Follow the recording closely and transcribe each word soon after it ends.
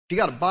If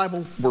you got a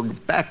Bible, we're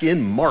back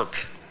in Mark.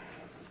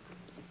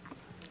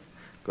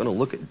 Going to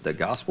look at the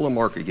Gospel of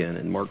Mark again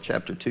in Mark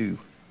chapter 2.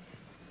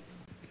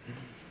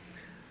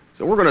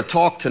 So we're going to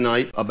talk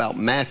tonight about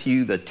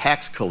Matthew, the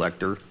tax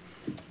collector.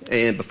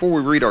 And before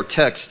we read our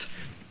text,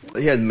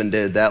 he hasn't been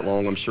dead that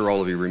long. I'm sure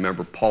all of you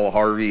remember Paul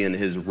Harvey and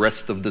his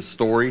Rest of the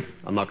Story.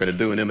 I'm not going to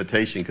do an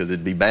imitation because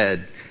it'd be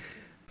bad.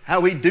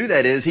 How he'd do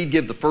that is he'd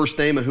give the first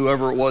name of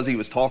whoever it was he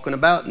was talking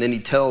about, and then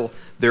he'd tell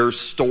their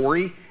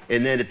story.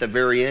 And then at the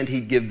very end,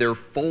 he'd give their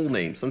full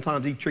name.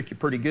 Sometimes he'd trick you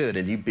pretty good,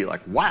 and you'd be like,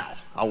 wow,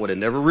 I would have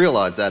never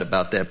realized that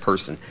about that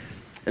person.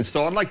 And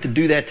so I'd like to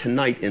do that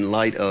tonight in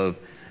light of,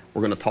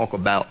 we're going to talk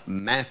about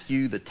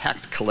Matthew, the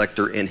tax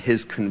collector, and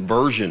his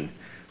conversion.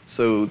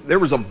 So there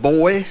was a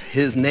boy,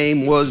 his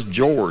name was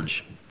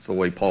George. That's the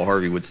way Paul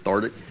Harvey would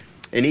start it.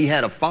 And he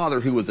had a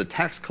father who was a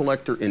tax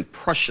collector in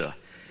Prussia.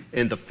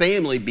 And the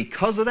family,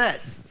 because of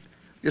that,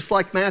 just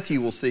like Matthew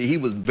will see, he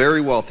was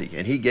very wealthy,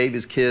 and he gave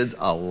his kids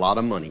a lot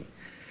of money.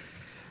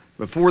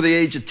 Before the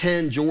age of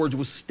 10, George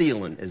was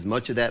stealing as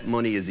much of that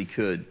money as he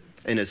could.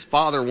 And his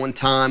father one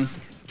time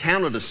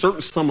counted a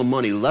certain sum of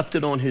money, left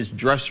it on his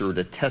dresser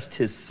to test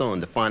his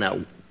son to find out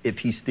if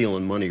he's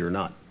stealing money or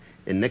not.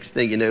 And next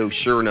thing you know,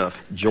 sure enough,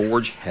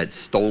 George had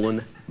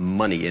stolen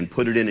money and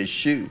put it in his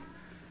shoe.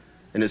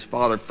 And his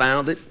father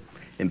found it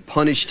and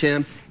punished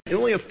him. The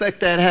only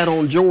effect that had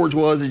on George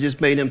was it just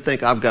made him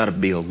think, I've got to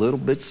be a little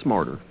bit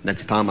smarter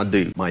next time I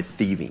do my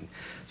thieving.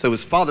 So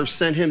his father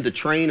sent him to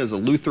train as a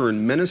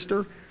Lutheran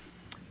minister.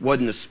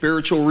 Wasn't a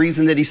spiritual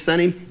reason that he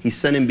sent him. He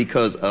sent him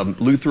because a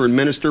Lutheran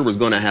minister was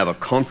going to have a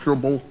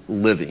comfortable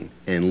living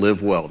and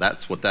live well.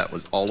 That's what that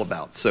was all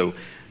about. So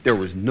there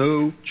was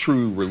no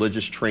true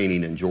religious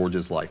training in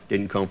George's life.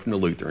 Didn't come from the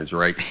Lutherans,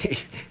 right?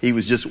 He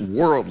was just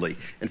worldly.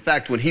 In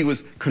fact, when he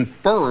was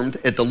confirmed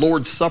at the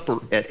Lord's Supper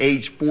at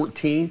age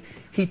 14,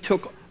 he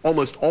took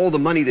almost all the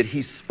money that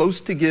he's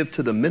supposed to give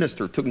to the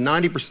minister, took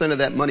 90% of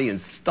that money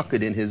and stuck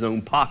it in his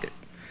own pocket.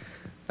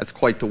 That's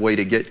quite the way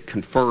to get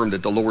confirmed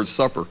at the Lord's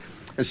Supper.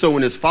 And so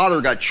when his father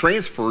got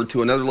transferred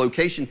to another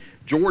location,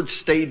 George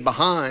stayed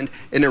behind,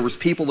 and there was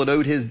people that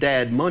owed his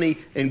dad money,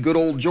 and good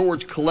old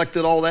George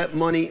collected all that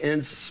money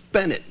and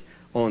spent it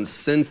on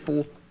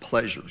sinful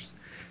pleasures.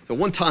 So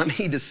one time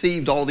he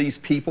deceived all these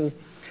people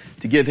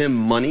to give him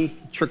money,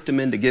 tricked them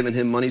into giving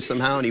him money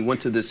somehow, and he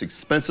went to this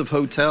expensive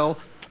hotel.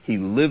 He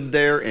lived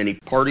there, and he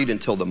partied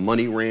until the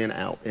money ran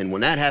out. And when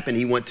that happened,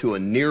 he went to a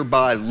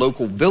nearby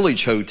local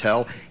village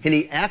hotel, and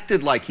he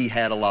acted like he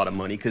had a lot of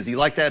money because he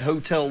liked that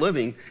hotel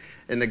living.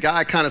 And the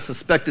guy kind of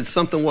suspected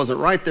something wasn't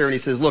right there, and he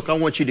says, look, I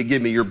want you to give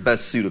me your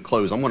best suit of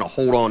clothes. I'm going to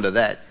hold on to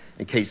that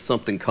in case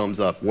something comes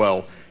up.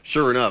 Well,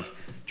 sure enough,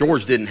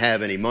 George didn't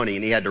have any money,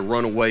 and he had to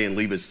run away and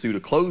leave his suit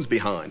of clothes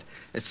behind.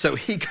 And so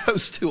he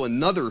goes to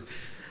another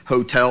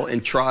hotel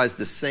and tries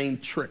the same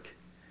trick.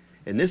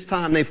 And this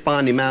time they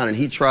find him out, and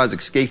he tries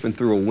escaping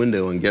through a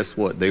window, and guess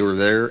what? They were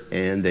there,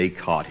 and they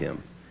caught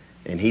him.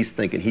 And he's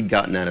thinking he'd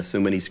gotten out of so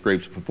many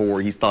scrapes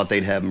before. He thought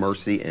they'd have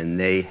mercy, and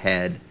they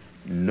had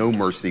no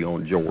mercy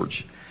on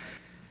George.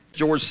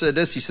 George said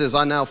this, he says,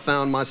 I now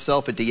found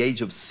myself at the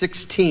age of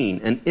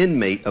 16 an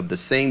inmate of the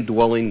same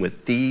dwelling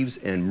with thieves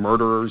and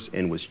murderers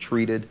and was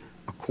treated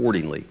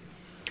accordingly.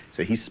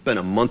 So he spent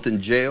a month in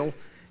jail,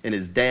 and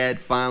his dad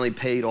finally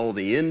paid all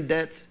the in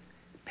debts,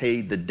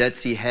 paid the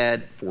debts he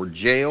had for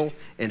jail,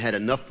 and had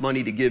enough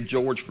money to give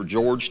George for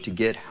George to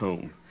get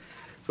home.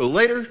 So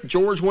later,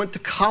 George went to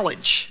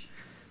college,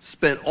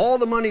 spent all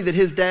the money that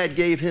his dad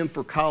gave him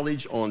for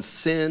college on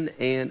sin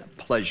and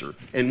pleasure.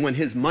 And when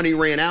his money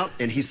ran out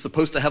and he's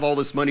supposed to have all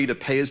this money to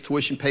pay his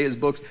tuition, pay his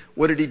books,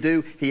 what did he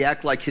do? He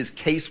acted like his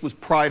case was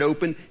pried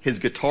open. His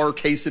guitar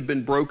case had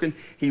been broken.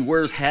 He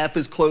wears half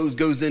his clothes,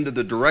 goes into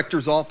the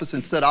director's office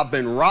and said, I've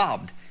been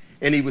robbed.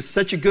 And he was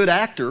such a good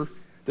actor,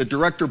 the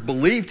director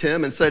believed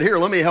him and said, here,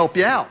 let me help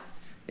you out.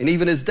 And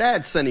even his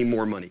dad sent him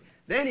more money.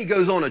 Then he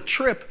goes on a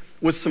trip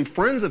with some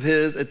friends of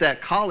his at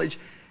that college,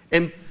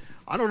 and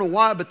I don't know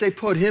why, but they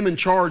put him in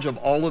charge of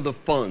all of the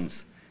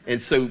funds. And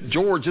so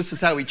George, this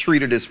is how he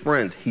treated his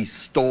friends. He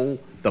stole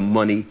the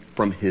money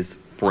from his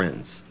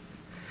friends.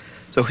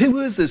 So who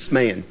is this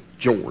man,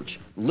 George?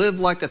 Lived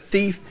like a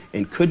thief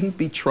and couldn't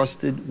be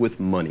trusted with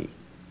money.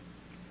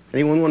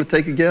 Anyone want to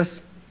take a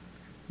guess?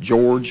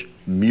 George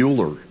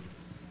Mueller.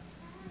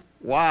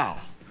 Wow.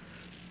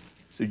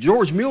 So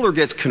George Mueller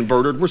gets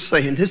converted. We're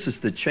saying this is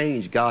the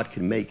change God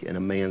can make in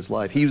a man's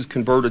life. He was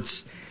converted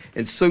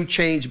and so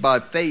changed by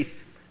faith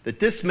that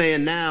this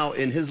man now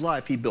in his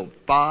life, he built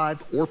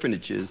 5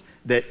 orphanages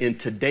that in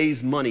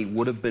today's money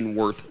would have been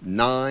worth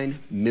 $9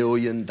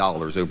 million,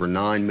 over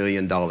 $9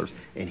 million.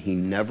 And he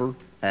never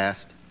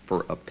asked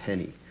for a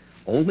penny,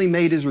 only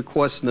made his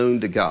requests known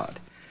to God.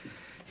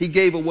 He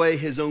gave away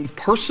his own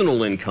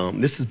personal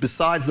income. This is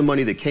besides the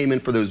money that came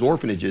in for those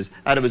orphanages.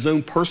 Out of his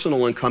own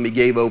personal income, he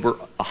gave over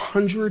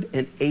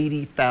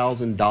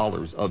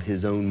 $180,000 of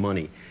his own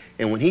money.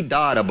 And when he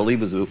died, I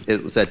believe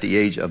it was at the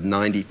age of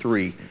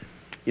 93.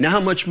 You know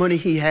how much money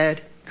he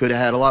had? Could have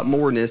had a lot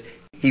more than this.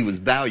 He was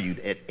valued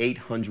at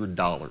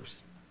 $800.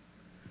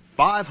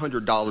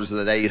 $500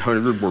 of that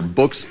 800 were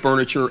books,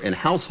 furniture, and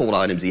household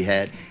items he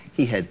had.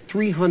 He had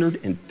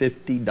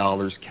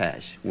 $350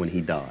 cash when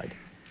he died.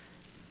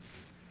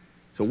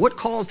 So what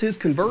caused his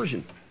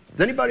conversion?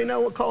 Does anybody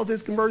know what caused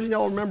his conversion?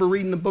 Y'all remember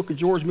reading the book of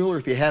George Mueller?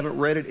 If you haven't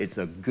read it, it's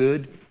a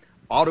good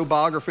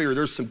autobiography, or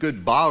there's some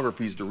good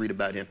biographies to read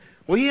about him.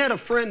 Well, he had a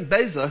friend,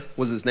 Beza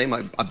was his name.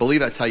 I believe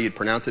that's how you'd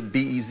pronounce it,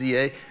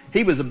 B-E-Z-A.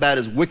 He was about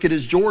as wicked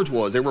as George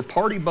was. They were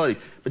party buddies.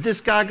 But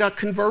this guy got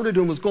converted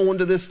and was going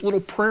to this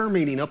little prayer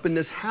meeting up in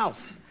this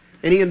house.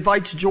 And he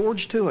invites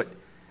George to it.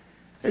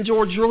 And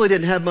George really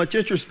didn't have much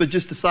interest, but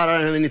just decided I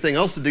don't have anything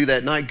else to do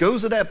that night.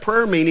 Goes to that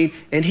prayer meeting,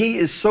 and he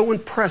is so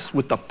impressed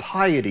with the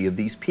piety of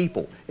these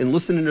people and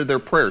listening to their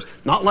prayers.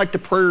 Not like the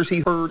prayers he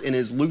heard in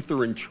his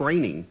Lutheran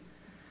training.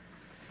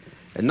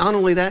 And not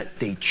only that,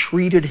 they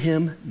treated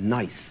him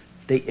nice.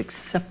 They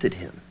accepted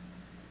him.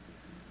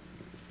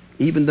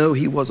 Even though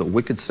he was a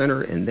wicked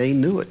sinner, and they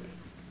knew it.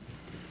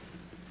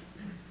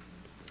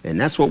 And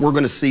that's what we're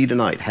going to see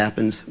tonight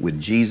happens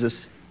with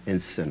Jesus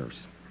and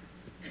sinners.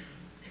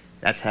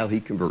 That's how he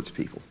converts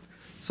people.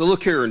 So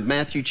look here in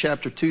Matthew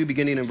chapter 2,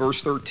 beginning in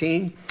verse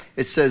 13.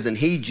 It says, "And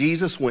he,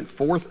 Jesus, went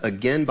forth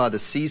again by the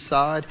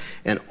seaside,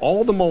 and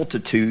all the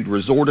multitude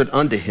resorted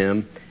unto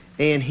him,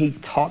 and he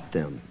taught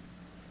them."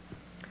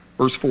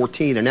 Verse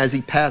 14, "And as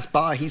he passed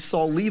by, he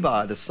saw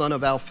Levi, the son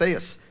of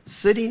Alphaeus,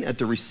 sitting at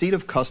the receipt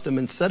of custom,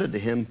 and said unto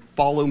him,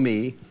 Follow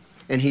me.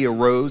 And he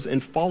arose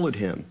and followed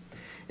him.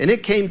 And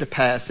it came to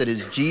pass that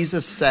as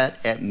Jesus sat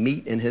at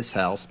meat in his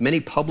house, many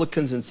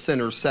publicans and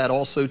sinners sat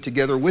also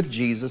together with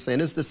Jesus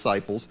and his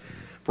disciples,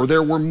 for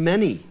there were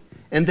many,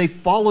 and they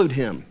followed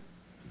him.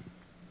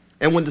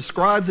 And when the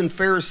scribes and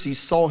Pharisees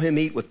saw him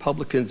eat with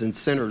publicans and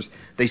sinners,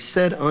 they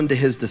said unto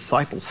his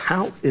disciples,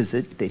 How is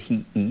it that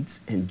he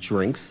eats and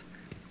drinks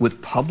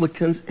with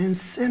publicans and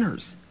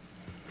sinners?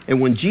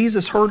 And when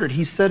Jesus heard it,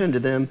 he said unto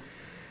them,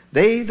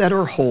 They that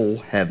are whole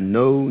have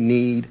no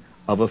need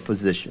of a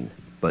physician,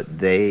 but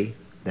they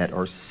that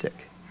are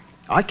sick.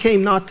 I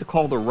came not to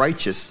call the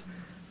righteous,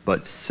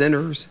 but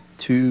sinners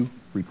to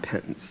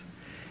repentance."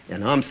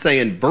 And I'm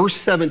saying verse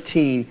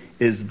 17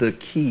 is the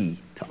key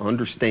to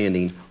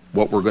understanding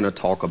what we're going to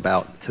talk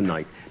about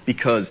tonight.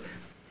 Because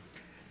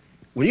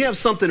when you have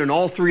something in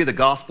all three of the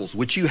Gospels,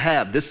 which you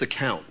have this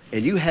account,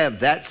 and you have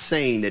that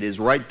saying that is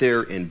right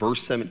there in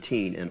verse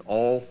 17 in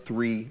all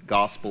three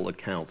Gospel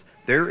accounts,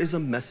 there is a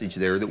message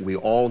there that we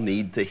all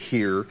need to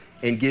hear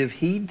and give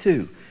heed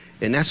to.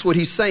 And that's what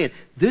he's saying.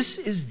 This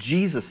is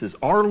Jesus's,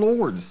 our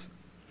Lord's,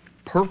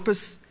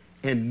 purpose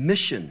and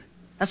mission.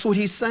 That's what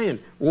he's saying.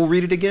 We'll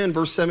read it again,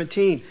 verse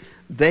 17.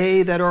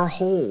 "They that are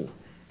whole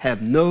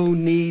have no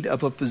need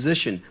of a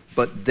physician,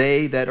 but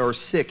they that are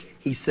sick."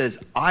 He says,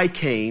 I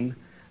came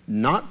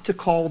not to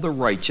call the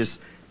righteous,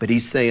 but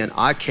he's saying,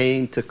 I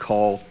came to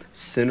call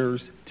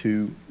sinners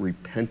to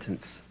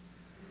repentance.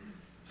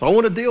 So I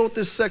want to deal with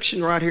this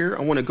section right here.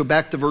 I want to go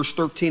back to verse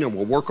 13, and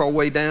we'll work our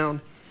way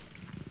down.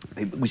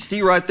 We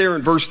see right there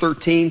in verse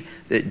 13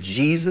 that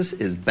Jesus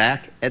is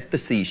back at the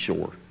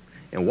seashore.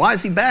 And why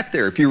is he back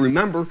there? If you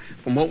remember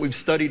from what we've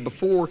studied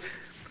before,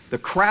 the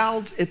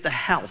crowds at the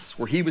house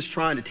where he was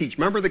trying to teach.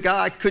 Remember the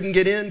guy couldn't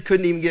get in,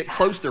 couldn't even get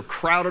close. They're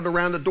crowded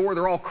around the door.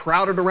 They're all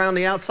crowded around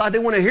the outside. They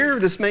want to hear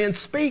this man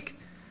speak.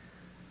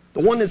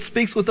 The one that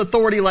speaks with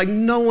authority like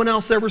no one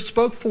else ever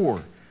spoke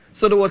for.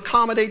 So to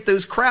accommodate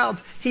those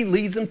crowds, he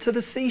leads them to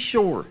the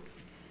seashore.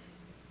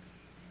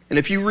 And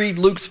if you read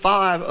Luke's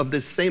 5 of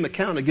this same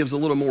account, it gives a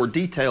little more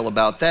detail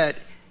about that.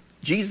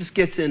 Jesus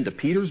gets into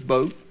Peter's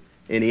boat,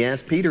 and he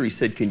asked Peter, he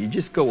said, can you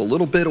just go a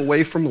little bit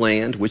away from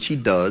land, which he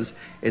does,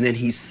 and then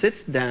he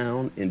sits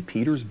down in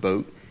Peter's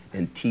boat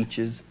and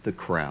teaches the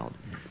crowd.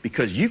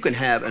 Because you can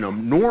have an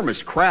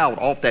enormous crowd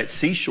off that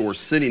seashore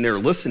sitting there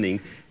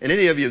listening, and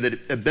any of you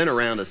that have been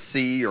around a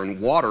sea or in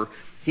water,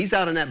 he's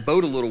out in that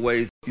boat a little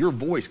ways, your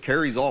voice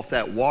carries off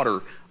that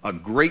water a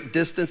great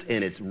distance,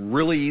 and it's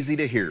really easy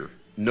to hear.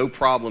 No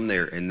problem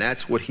there, and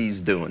that's what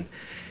he's doing.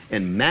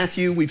 And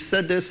Matthew, we've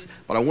said this,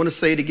 but I want to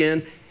say it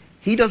again.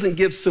 He doesn't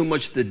give so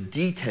much the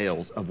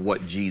details of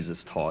what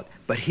Jesus taught,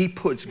 but he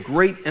puts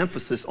great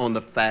emphasis on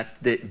the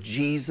fact that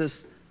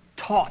Jesus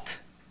taught.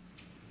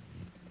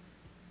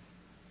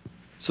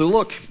 So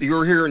look,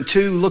 you're here in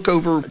 2, look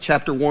over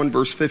chapter 1,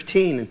 verse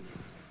 15,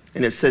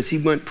 and it says, he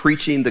went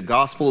preaching the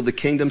gospel of the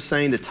kingdom,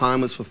 saying the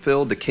time was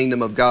fulfilled, the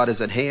kingdom of God is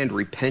at hand,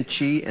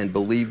 repent ye and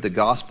believe the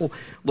gospel.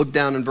 Look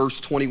down in verse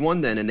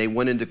 21 then, and they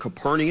went into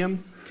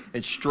Capernaum,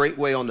 and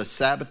straightway on the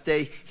Sabbath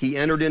day, he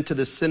entered into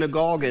the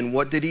synagogue, and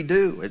what did he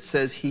do? It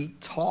says he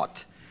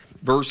taught.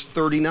 Verse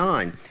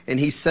 39, and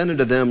he said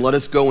unto them, let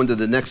us go into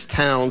the next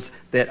towns,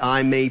 that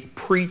I may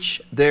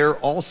preach there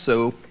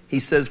also. He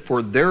says,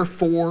 for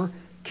therefore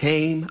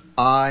came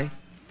I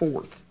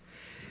forth.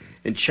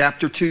 In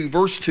chapter 2,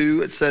 verse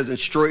 2, it says, and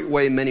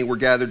straightway many were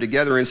gathered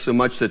together,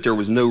 insomuch that there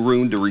was no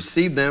room to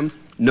receive them,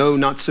 no,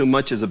 not so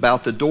much as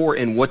about the door.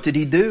 And what did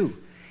he do?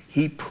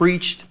 He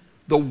preached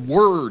the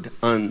word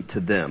unto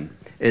them.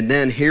 And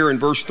then here in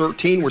verse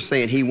 13, we're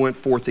saying he went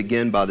forth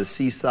again by the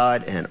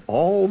seaside, and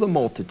all the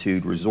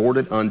multitude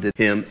resorted unto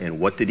him.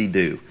 And what did he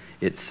do?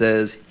 It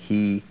says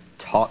he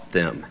taught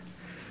them.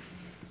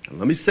 And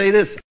let me say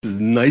this as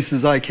nice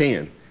as I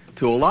can.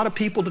 To a lot of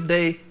people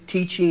today,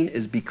 teaching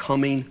is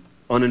becoming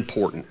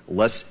unimportant,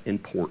 less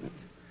important.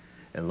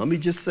 And let me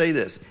just say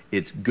this.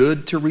 It's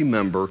good to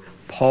remember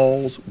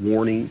Paul's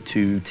warning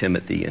to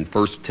Timothy in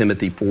 1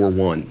 Timothy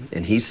 4:1.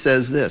 And he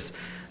says this,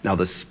 now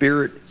the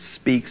Spirit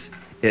speaks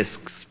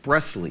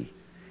expressly.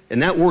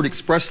 And that word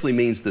expressly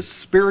means the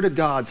Spirit of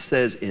God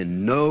says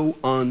in no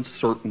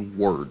uncertain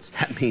words.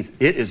 That means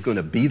it is going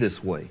to be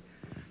this way.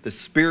 The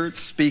Spirit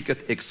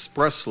speaketh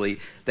expressly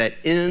that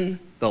in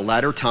the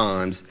latter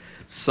times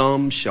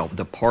some shall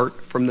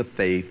depart from the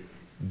faith,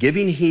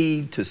 giving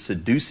heed to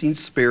seducing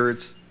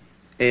spirits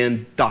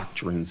and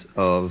doctrines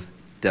of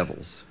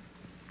devils.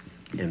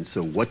 And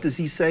so what does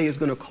he say is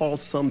going to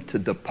cause some to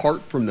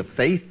depart from the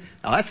faith?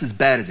 Now that's as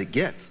bad as it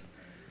gets.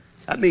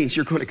 That means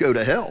you're going to go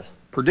to hell,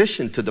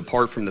 perdition, to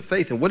depart from the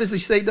faith. And what does he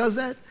say does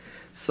that?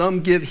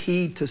 Some give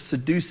heed to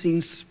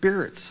seducing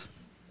spirits.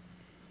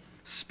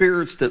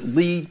 Spirits that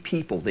lead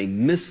people. They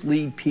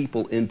mislead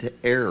people into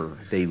error.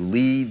 They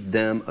lead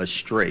them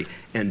astray.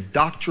 And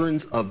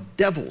doctrines of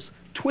devils.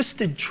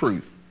 Twisted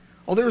truth.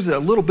 Oh, there's a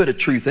little bit of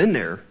truth in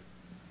there.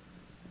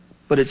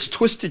 But it's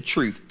twisted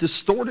truth,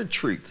 distorted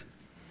truth.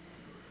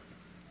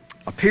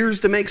 Appears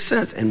to make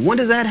sense. And when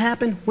does that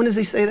happen? When does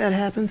he say that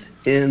happens?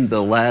 In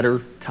the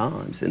latter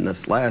times. In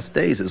this last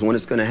days is when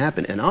it's going to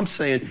happen. And I'm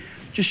saying,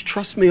 just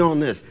trust me on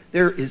this.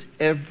 There is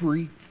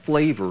every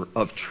flavor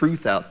of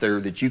truth out there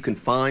that you can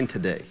find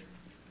today.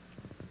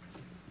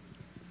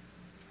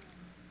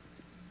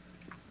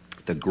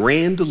 The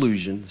grand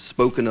delusion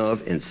spoken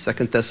of in 2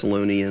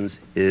 Thessalonians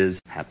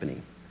is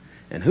happening.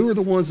 And who are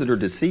the ones that are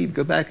deceived?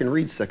 Go back and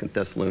read 2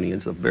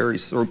 Thessalonians, a very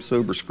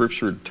sober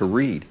scripture to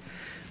read.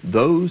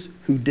 Those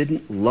who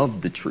didn't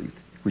love the truth,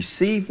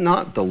 received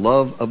not the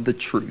love of the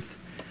truth,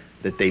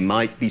 that they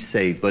might be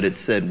saved. But it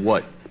said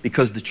what?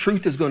 Because the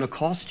truth is going to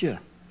cost you.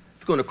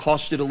 It's going to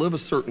cost you to live a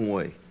certain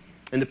way.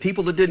 And the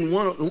people that didn't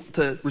want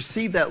to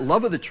receive that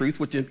love of the truth,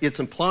 which it's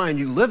implying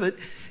you live it,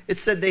 it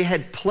said they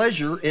had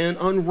pleasure in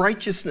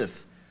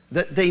unrighteousness,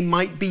 that they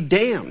might be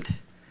damned.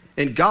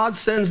 And God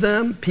sends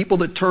them, people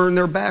that turn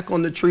their back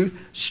on the truth,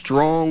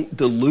 strong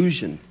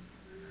delusion.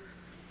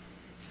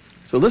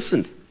 So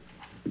listen,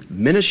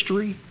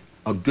 ministry,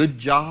 a good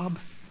job,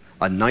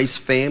 a nice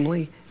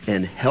family,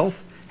 and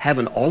health,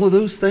 having all of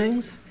those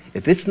things,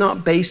 if it's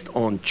not based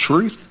on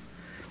truth,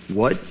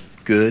 what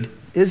good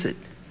is it?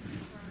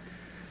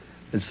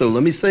 And so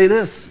let me say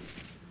this.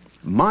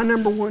 My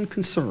number one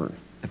concern,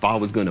 if I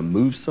was going to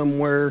move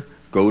somewhere,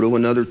 go to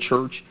another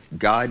church,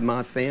 guide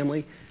my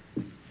family,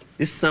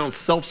 it sounds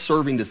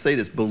self-serving to say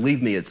this.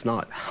 Believe me, it's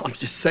not. I'm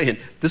just saying,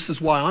 this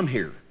is why I'm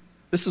here.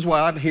 This is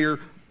why I'm here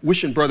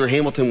wishing Brother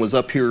Hamilton was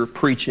up here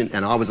preaching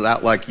and I was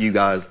out like you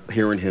guys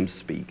hearing him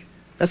speak.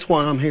 That's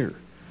why I'm here.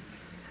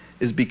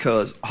 Is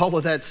because all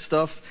of that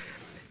stuff,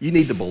 you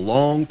need to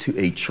belong to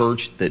a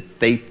church that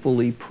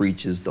faithfully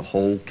preaches the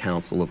whole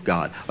counsel of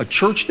God. A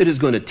church that is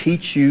going to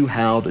teach you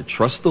how to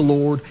trust the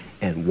Lord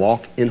and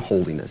walk in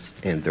holiness.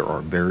 And there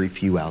are very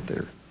few out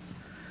there.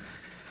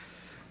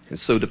 And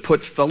so to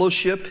put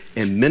fellowship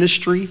and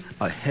ministry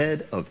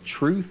ahead of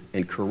truth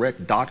and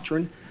correct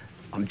doctrine,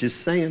 I'm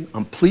just saying,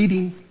 I'm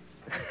pleading.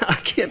 I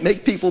can't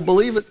make people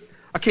believe it.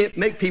 I can't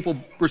make people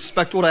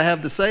respect what I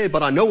have to say,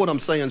 but I know what I'm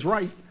saying is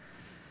right.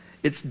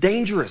 It's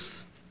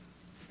dangerous.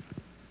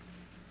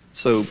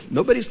 So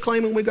nobody's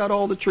claiming we got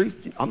all the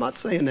truth. I'm not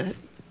saying that.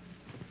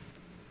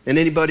 And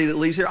anybody that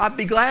leaves here, I'd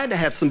be glad to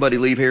have somebody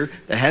leave here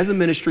that has a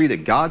ministry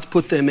that God's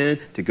put them in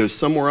to go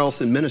somewhere else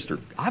and minister.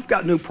 I've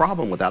got no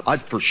problem with that. I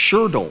for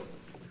sure don't.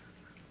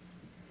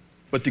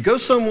 But to go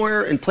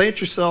somewhere and plant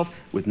yourself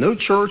with no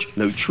church,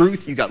 no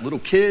truth, you got little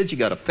kids, you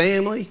got a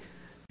family,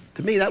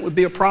 to me that would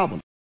be a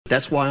problem.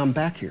 That's why I'm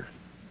back here.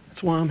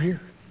 That's why I'm here.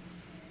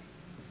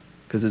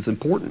 Because it's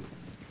important.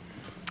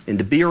 And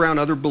to be around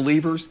other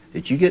believers,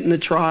 that you get in a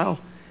trial,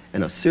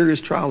 and a serious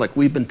trial like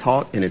we've been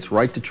taught, and it's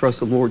right to trust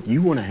the Lord,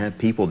 you want to have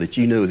people that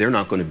you know they're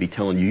not going to be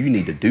telling you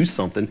need to do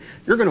something.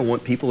 You're going to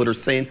want people that are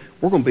saying,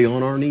 we're going to be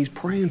on our knees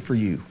praying for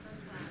you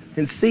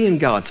and seeing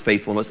God's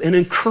faithfulness and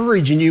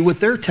encouraging you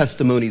with their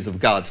testimonies of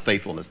God's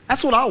faithfulness.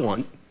 That's what I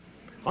want.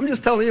 I'm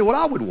just telling you what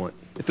I would want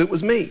if it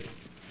was me.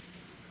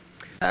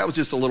 That was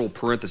just a little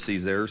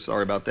parenthesis there.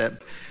 Sorry about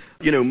that.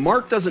 You know,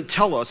 Mark doesn't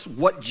tell us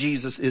what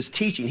Jesus is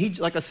teaching. He,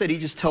 like I said, he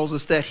just tells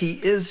us that he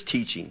is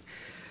teaching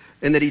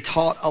and that he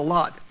taught a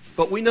lot.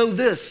 But we know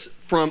this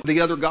from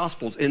the other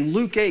Gospels. In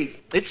Luke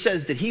 8, it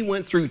says that he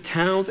went through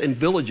towns and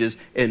villages,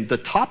 and the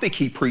topic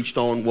he preached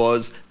on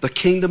was the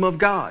kingdom of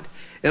God.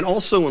 And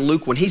also in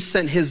Luke, when he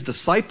sent his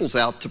disciples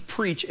out to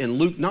preach in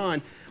Luke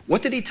 9,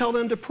 what did he tell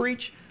them to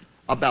preach?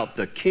 About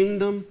the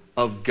kingdom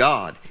of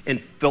God.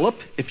 And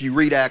Philip, if you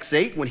read Acts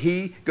 8, when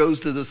he goes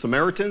to the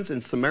Samaritans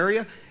in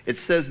Samaria, it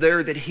says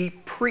there that he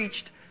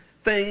preached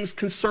things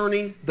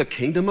concerning the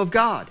kingdom of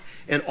God.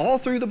 And all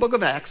through the book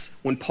of Acts,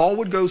 when Paul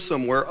would go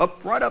somewhere,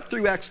 right up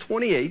through Acts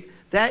 28,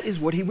 that is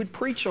what he would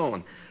preach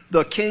on,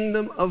 the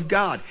kingdom of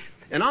God.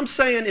 And I'm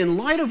saying, in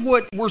light of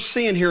what we're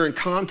seeing here in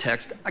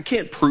context, I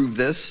can't prove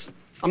this.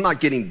 I'm not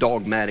getting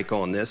dogmatic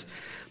on this.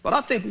 But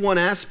I think one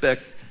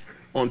aspect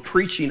on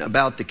preaching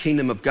about the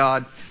kingdom of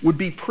God would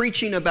be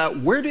preaching about,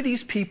 where do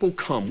these people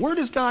come? Where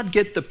does God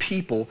get the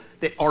people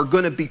that are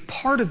going to be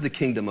part of the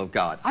kingdom of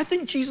God? I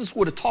think Jesus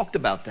would have talked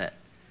about that,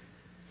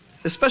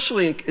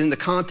 especially in the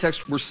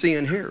context we're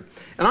seeing here.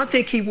 And I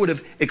think he would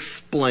have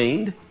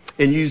explained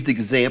and used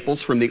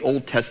examples from the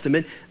Old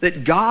Testament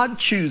that God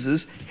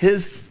chooses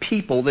his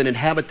people that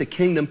inhabit the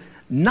kingdom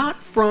not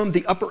from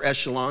the upper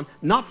echelon,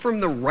 not from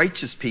the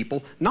righteous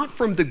people, not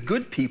from the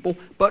good people,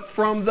 but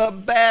from the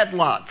bad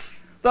lots,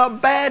 the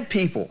bad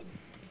people.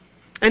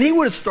 And he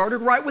would have started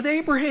right with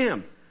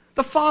Abraham,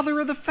 the father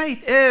of the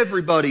faith.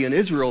 Everybody in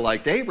Israel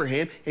liked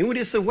Abraham. And he would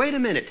have said, wait a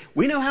minute,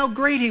 we know how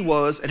great he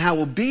was and how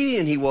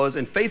obedient he was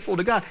and faithful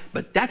to God,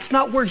 but that's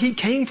not where he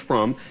came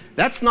from.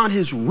 That's not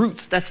his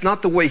roots. That's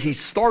not the way he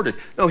started.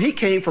 No, he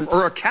came from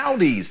Ur of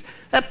Chaldees.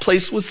 That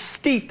place was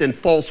steeped in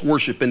false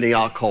worship and the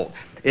occult.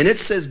 And it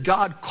says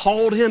God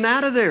called him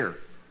out of there.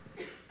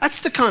 That's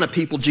the kind of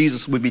people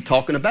Jesus would be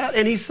talking about.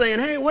 And he's saying,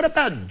 hey, what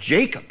about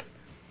Jacob?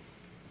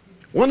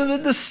 One of the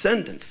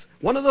descendants,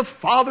 one of the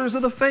fathers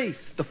of the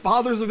faith, the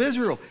fathers of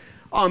Israel.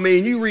 I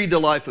mean, you read the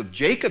life of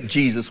Jacob,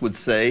 Jesus would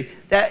say,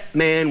 that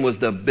man was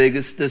the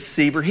biggest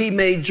deceiver. He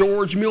made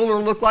George Mueller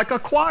look like a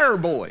choir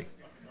boy.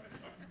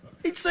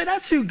 He'd say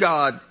that's who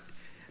God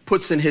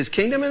puts in his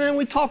kingdom. And then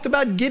we talked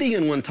about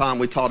Gideon one time.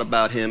 We taught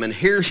about him. And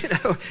here,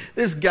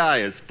 this guy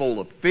is full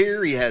of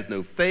fear. He has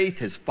no faith.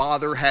 His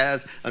father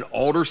has an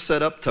altar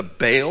set up to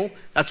Baal.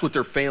 That's what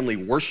their family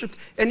worshiped.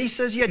 And he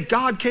says, yet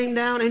God came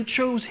down and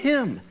chose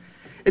him.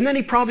 And then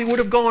he probably would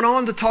have gone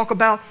on to talk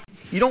about,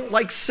 you don't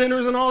like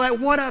sinners and all that.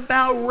 What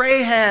about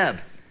Rahab?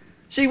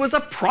 She was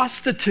a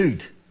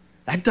prostitute.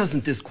 That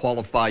doesn't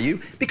disqualify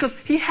you, because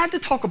he had to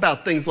talk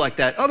about things like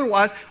that.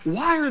 Otherwise,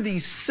 why are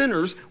these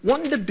sinners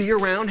wanting to be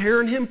around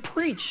hearing him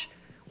preach?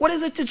 What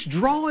is it that's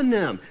drawing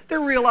them?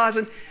 They're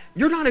realizing,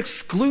 you're not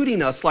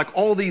excluding us like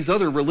all these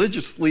other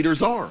religious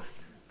leaders are.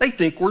 They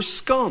think we're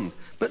scum,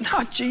 but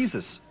not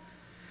Jesus.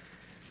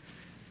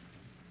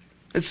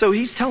 And so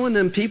he's telling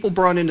them people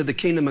brought into the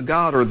kingdom of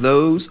God are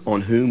those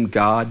on whom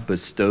God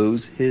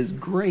bestows his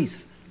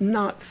grace,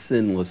 not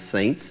sinless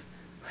saints.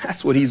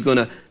 That's what he's going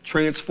to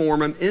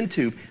transform them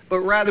into. But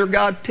rather,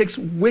 God picks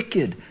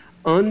wicked,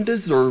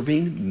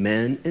 undeserving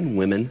men and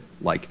women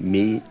like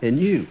me and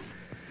you.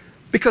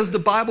 Because the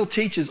Bible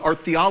teaches, our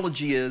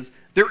theology is,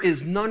 there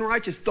is none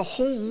righteous. The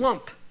whole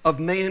lump of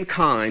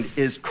mankind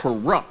is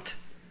corrupt.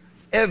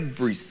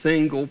 Every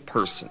single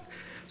person.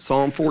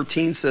 Psalm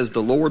 14 says,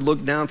 the Lord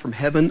looked down from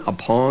heaven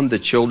upon the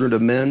children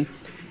of men,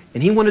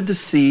 and he wanted to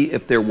see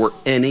if there were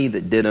any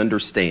that did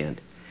understand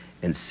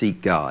and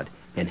seek God.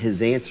 And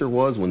his answer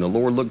was, when the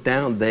Lord looked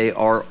down, they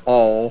are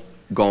all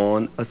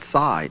gone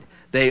aside.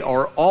 They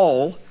are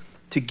all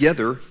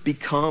together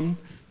become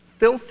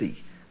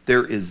filthy.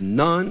 There is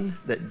none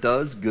that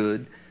does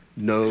good,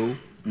 no,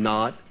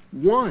 not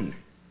one.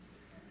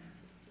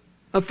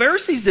 The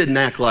Pharisees didn't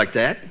act like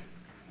that.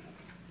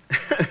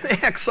 They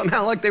act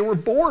somehow like they were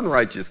born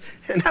righteous.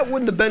 And that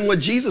wouldn't have been what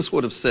Jesus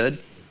would have said.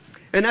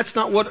 And that's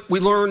not what we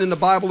learn in the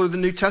Bible or the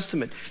New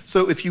Testament.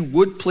 So if you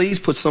would please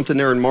put something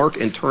there in Mark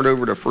and turn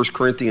over to 1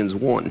 Corinthians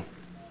 1.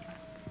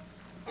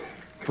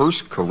 1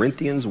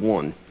 Corinthians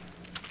 1.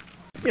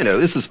 You know,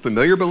 this is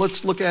familiar, but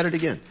let's look at it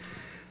again.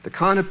 The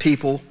kind of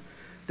people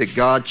that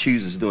God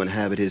chooses to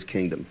inhabit his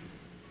kingdom.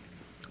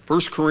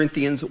 1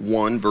 Corinthians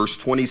 1, verse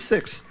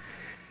 26.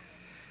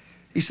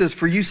 He says,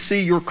 for you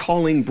see your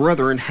calling,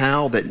 brethren,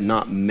 how that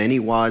not many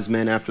wise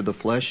men after the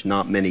flesh,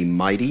 not many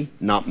mighty,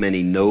 not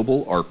many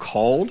noble are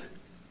called.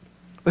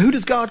 But who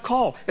does God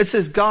call? It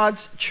says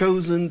God's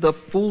chosen the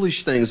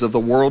foolish things of the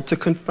world to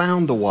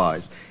confound the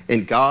wise.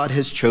 And God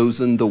has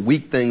chosen the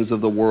weak things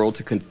of the world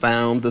to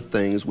confound the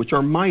things which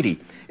are mighty.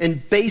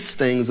 And base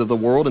things of the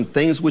world and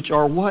things which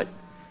are what?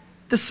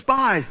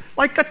 Despised.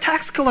 Like a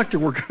tax collector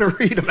we're going to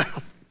read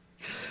about.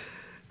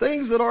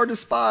 Things that are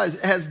despised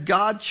has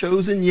God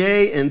chosen,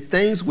 yea, and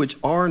things which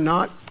are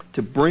not,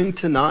 to bring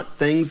to naught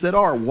things that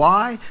are.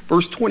 Why?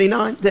 Verse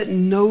 29, that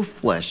no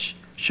flesh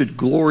should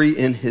glory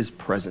in his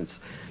presence.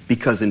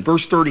 Because in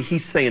verse 30,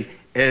 he's saying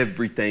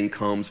everything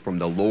comes from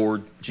the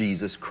Lord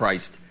Jesus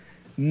Christ.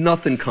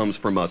 Nothing comes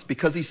from us.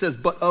 Because he says,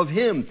 but of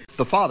him,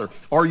 the Father,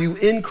 are you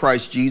in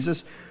Christ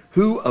Jesus,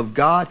 who of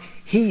God,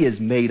 he is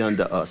made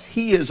unto us.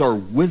 He is our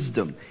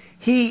wisdom.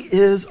 He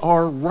is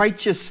our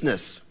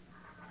righteousness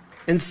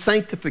and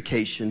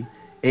sanctification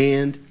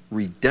and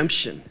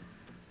redemption.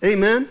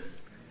 Amen?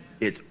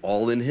 It's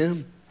all in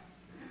him.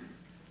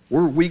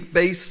 We're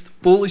weak-based,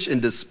 foolish, and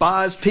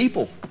despised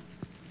people.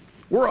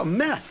 We're a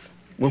mess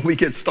when we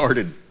get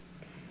started.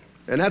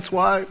 And that's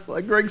why,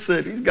 like Greg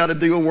said, he's got to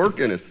do a work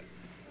in us.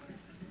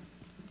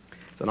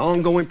 It's an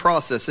ongoing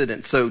process, isn't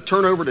it? So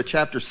turn over to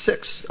chapter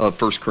 6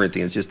 of 1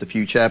 Corinthians, just a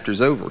few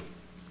chapters over.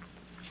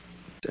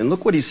 And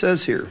look what he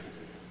says here.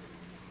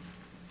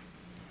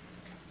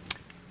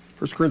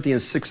 1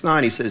 Corinthians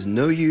 6:9, he says,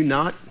 know you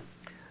not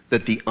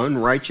that the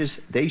unrighteous,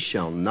 they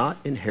shall not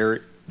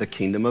inherit the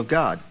kingdom of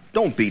God.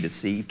 Don't be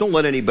deceived. Don't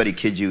let anybody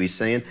kid you, he's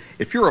saying.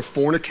 If you're a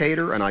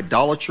fornicator, an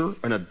idolater,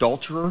 an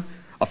adulterer,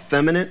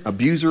 effeminate,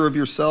 abuser of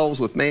yourselves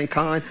with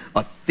mankind,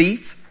 a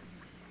thief,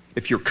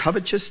 if you're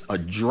covetous, a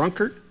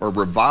drunkard, or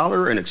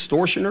reviler, an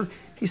extortioner,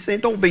 he's saying,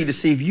 don't be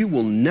deceived. You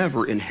will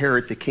never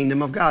inherit the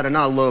kingdom of God. And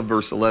I love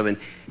verse 11.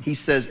 He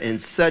says, and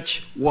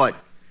such what?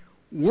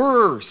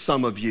 Were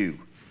some of you.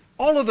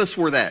 All of us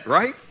were that,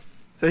 right?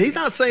 So he's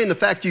not saying the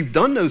fact you've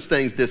done those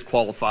things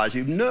disqualifies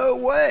you. No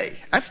way.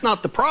 That's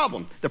not the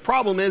problem. The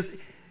problem is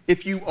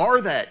if you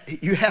are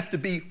that, you have to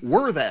be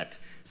were that.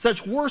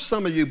 Such were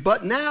some of you.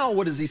 But now,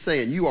 what is he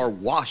saying? You are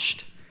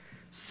washed,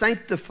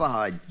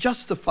 sanctified,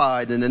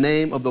 justified in the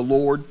name of the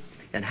Lord.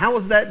 And how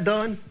is that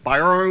done? By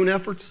our own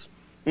efforts?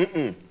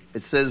 It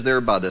says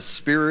there, by the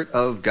Spirit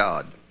of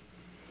God.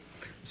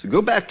 So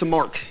go back to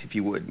Mark, if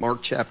you would. Mark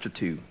chapter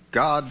 2.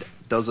 God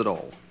does it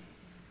all.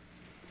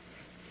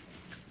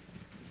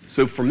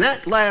 So from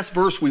that last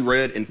verse we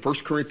read in 1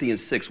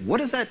 Corinthians 6,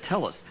 what does that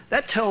tell us?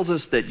 That tells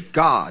us that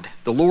God,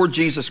 the Lord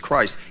Jesus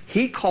Christ,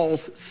 he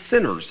calls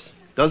sinners,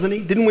 doesn't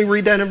he? Didn't we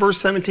read that in verse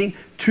 17?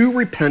 To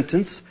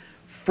repentance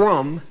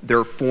from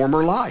their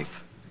former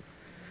life.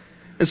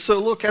 And so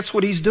look, that's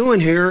what he's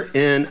doing here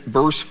in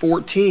verse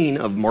 14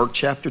 of Mark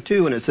chapter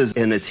 2. And it says,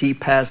 and as he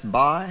passed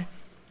by,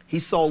 he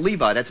saw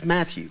Levi, that's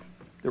Matthew,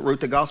 that wrote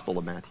the Gospel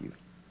of Matthew.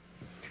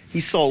 He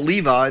saw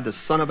Levi, the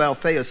son of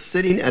Alphaeus,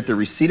 sitting at the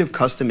receipt of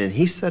custom, and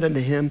he said unto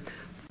him,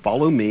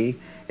 follow me.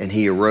 And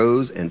he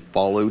arose and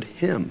followed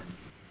him.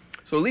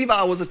 So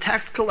Levi was a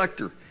tax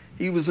collector.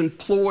 He was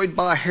employed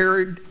by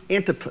Herod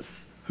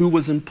Antipas, who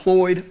was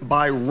employed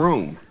by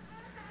Rome.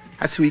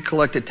 That's who he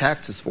collected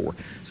taxes for.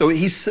 So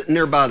he's sitting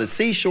there by the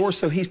seashore,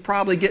 so he's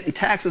probably getting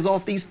taxes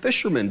off these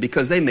fishermen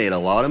because they made a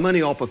lot of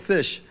money off of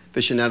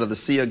fishing out of the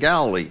Sea of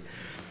Galilee.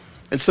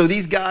 And so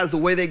these guys, the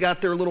way they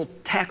got their little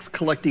tax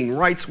collecting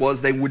rights was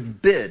they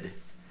would bid.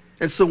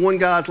 And so one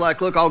guy's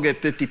like, look, I'll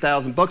get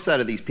 $50,000 out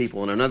of these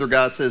people. And another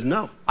guy says,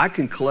 no, I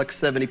can collect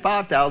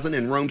 $75,000.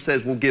 And Rome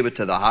says, we'll give it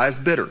to the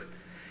highest bidder.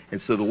 And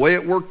so the way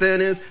it worked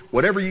then is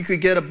whatever you could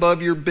get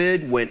above your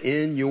bid went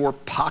in your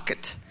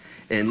pocket.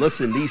 And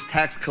listen, these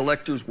tax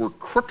collectors were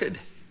crooked.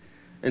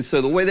 And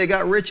so the way they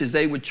got rich is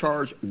they would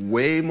charge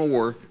way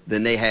more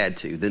than they had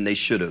to, than they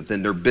should have,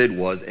 than their bid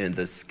was. And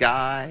the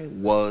sky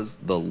was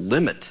the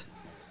limit.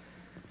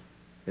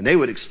 And they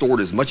would extort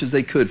as much as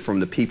they could from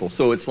the people.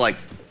 So it's like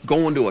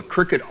going to a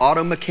crooked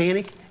auto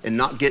mechanic and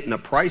not getting a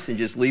price and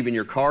just leaving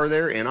your car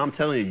there. And I'm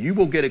telling you, you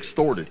will get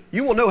extorted.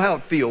 You will know how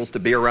it feels to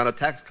be around a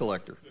tax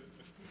collector.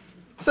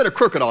 I said a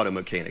crooked auto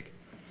mechanic.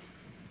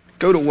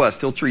 Go to West,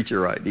 he'll treat you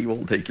right. He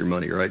won't take your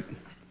money, right?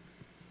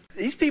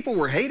 These people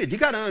were hated. You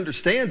got to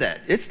understand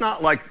that. It's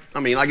not like,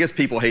 I guess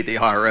people hate the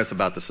IRS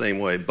about the same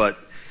way, but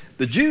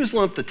the Jews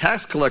lumped the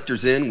tax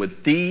collectors in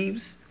with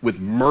thieves, with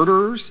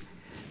murderers,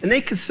 and they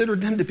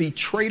considered them to be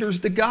traitors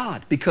to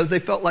God because they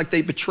felt like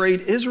they betrayed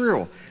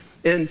Israel.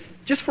 And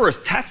just for a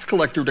tax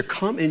collector to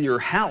come in your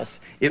house,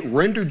 it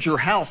rendered your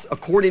house,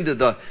 according to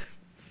the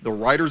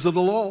writers of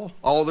the law,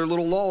 all their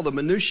little law, the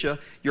minutia,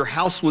 your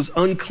house was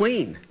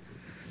unclean.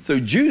 So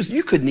Jews,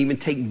 you couldn't even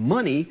take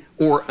money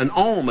or an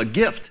alm, a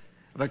gift.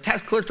 If a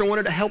tax collector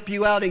wanted to help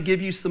you out and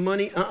give you some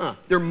money,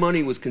 their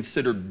money was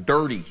considered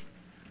dirty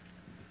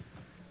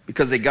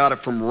because they got it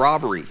from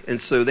robbery.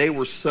 And so they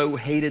were so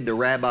hated, the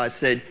rabbi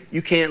said,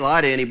 you can't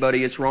lie to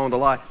anybody, it's wrong to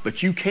lie,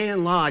 but you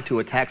can lie to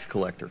a tax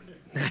collector.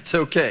 That's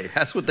okay.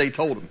 That's what they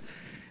told them.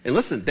 And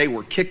listen, they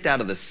were kicked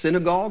out of the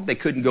synagogue. They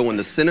couldn't go in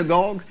the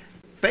synagogue.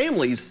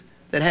 Families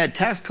that had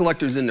tax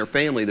collectors in their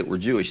family that were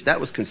Jewish, that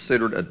was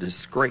considered a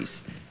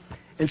disgrace.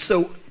 And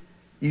so,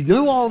 you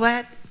know all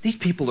that? These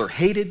people are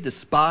hated,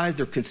 despised,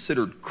 they're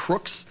considered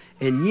crooks,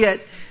 and yet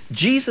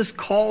Jesus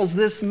calls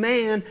this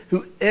man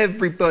who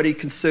everybody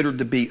considered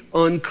to be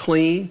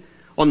unclean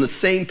on the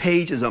same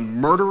page as a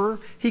murderer.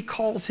 He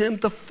calls him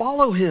to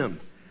follow him.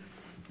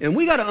 And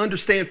we got to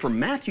understand from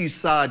Matthew's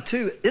side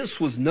too, this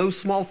was no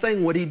small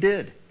thing what he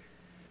did.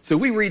 So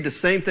we read the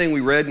same thing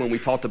we read when we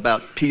talked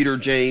about Peter,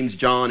 James,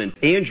 John, and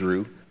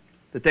Andrew,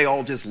 that they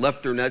all just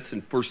left their nets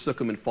and forsook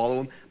him and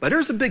followed him. But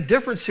there's a big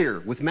difference here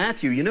with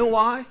Matthew. You know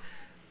why?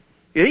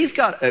 He's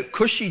got a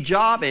cushy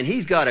job and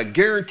he's got a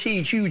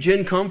guaranteed huge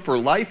income for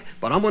life.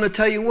 But I'm going to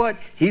tell you what,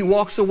 he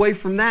walks away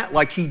from that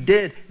like he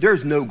did.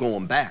 There's no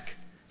going back.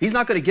 He's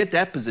not going to get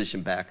that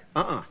position back.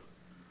 Now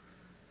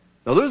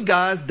those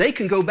guys, they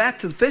can go back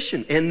to the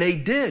fishing, and they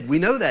did. We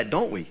know that,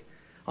 don't we?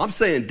 I'm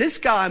saying this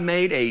guy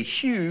made a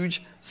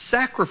huge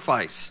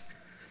sacrifice.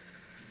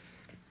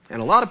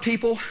 And a lot of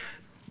people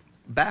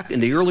back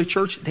in the early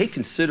church, they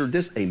considered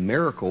this a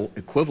miracle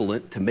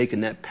equivalent to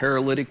making that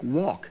paralytic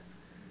walk.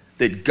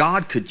 That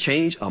God could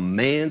change a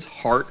man's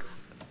heart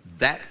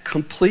that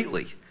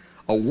completely.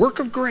 A work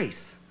of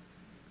grace.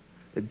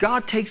 That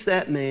God takes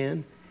that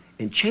man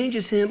and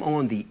changes him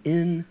on the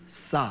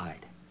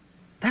inside.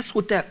 That's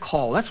what that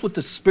call, that's what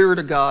the Spirit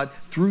of God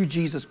through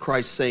Jesus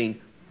Christ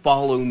saying,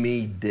 follow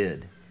me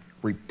did.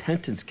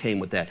 Repentance came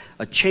with that.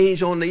 A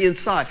change on the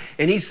inside.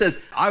 And he says,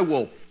 I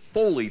will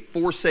fully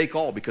forsake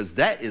all, because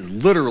that is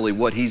literally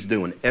what he's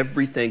doing.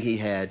 Everything he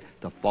had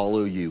to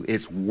follow you.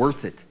 It's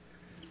worth it.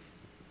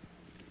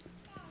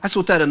 That's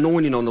what that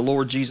anointing on the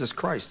Lord Jesus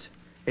Christ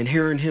and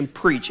hearing him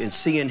preach and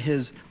seeing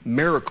his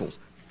miracles.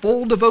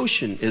 Full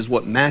devotion is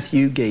what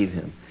Matthew gave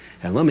him.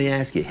 And let me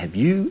ask you, have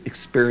you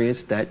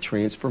experienced that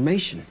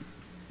transformation?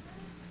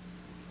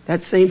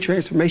 That same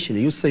transformation,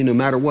 and you'll say, no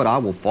matter what, I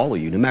will follow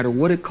you, no matter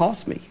what it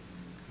costs me.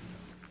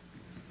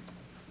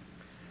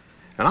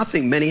 And I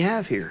think many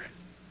have here.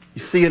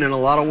 You see it in a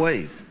lot of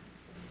ways.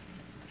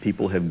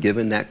 People have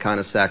given that kind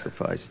of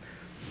sacrifice.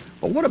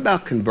 But what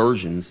about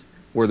conversions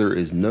where there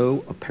is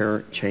no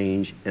apparent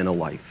change in a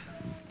life?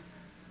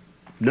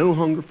 No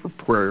hunger for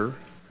prayer,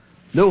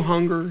 no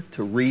hunger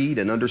to read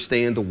and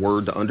understand the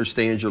Word, to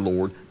understand your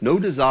Lord, no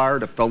desire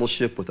to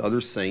fellowship with other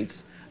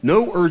saints,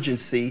 no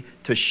urgency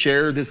to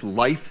share this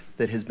life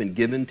that has been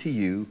given to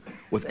you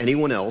with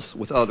anyone else,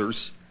 with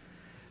others.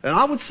 And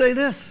I would say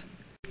this,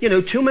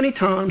 too many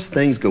times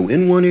things go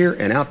in one ear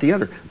and out the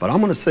other. But I'm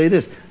going to say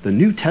this, the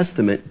New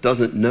Testament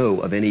doesn't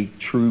know of any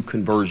true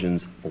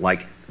conversions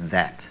like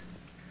that.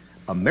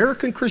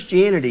 American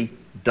Christianity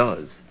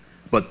does.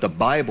 But the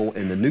Bible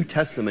and the New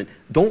Testament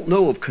don't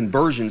know of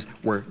conversions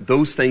where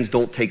those things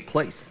don't take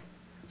place.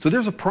 So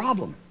there's a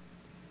problem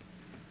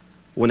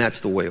when that's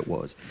the way it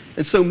was.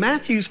 And so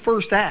Matthew's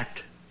first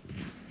act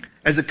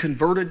as a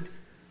converted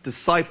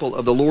disciple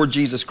of the Lord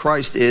Jesus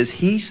Christ is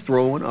he's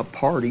throwing a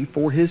party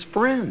for his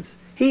friends.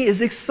 He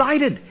is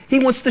excited. He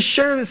wants to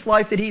share this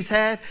life that he's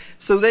had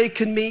so they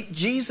can meet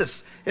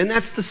Jesus. And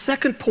that's the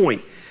second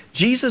point.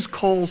 Jesus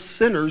calls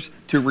sinners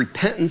to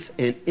repentance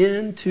and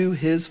into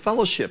his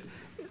fellowship.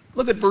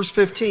 Look at verse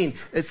 15.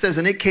 It says,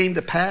 and it came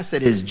to pass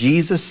that as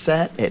Jesus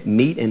sat at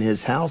meat in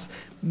his house,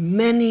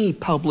 many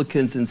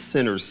publicans and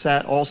sinners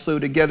sat also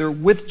together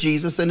with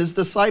Jesus and his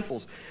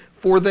disciples.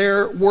 For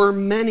there were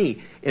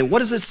many. And what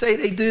does it say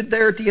they did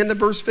there at the end of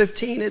verse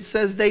 15? It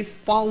says they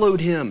followed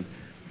him.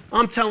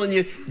 I'm telling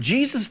you,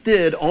 Jesus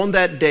did on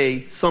that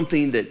day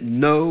something that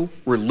no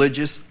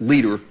religious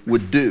leader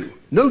would do.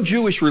 No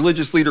Jewish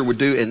religious leader would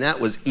do, and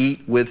that was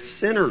eat with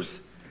sinners.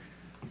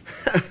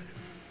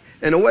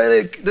 And the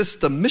way this is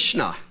the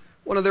Mishnah,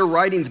 one of their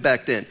writings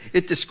back then.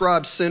 It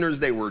describes sinners.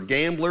 They were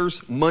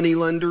gamblers,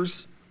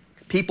 moneylenders,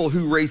 people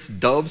who race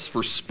doves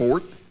for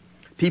sport,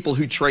 people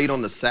who trade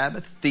on the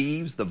Sabbath,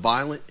 thieves, the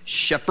violent,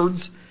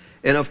 shepherds,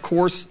 and of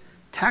course,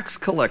 tax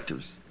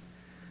collectors.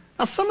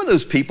 Now, some of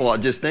those people I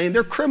just named,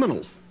 they're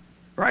criminals,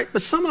 right?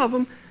 But some of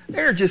them,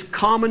 they're just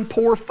common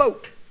poor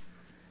folk.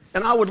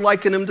 And I would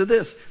liken them to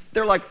this.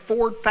 They're like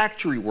Ford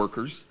factory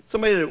workers.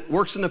 Somebody that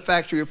works in the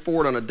factory of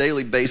Ford on a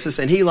daily basis,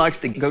 and he likes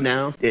to go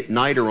down at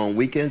night or on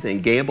weekends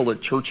and gamble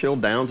at Churchill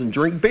Downs and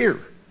drink beer.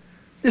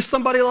 Just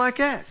somebody like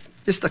that.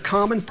 Just a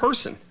common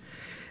person.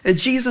 And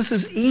Jesus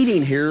is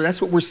eating here, that's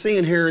what we're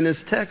seeing here in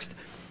this text,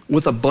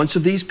 with a bunch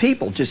of these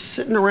people just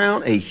sitting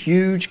around a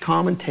huge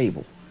common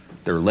table.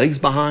 Their legs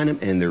behind them,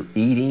 and they're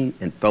eating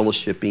and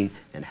fellowshipping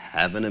and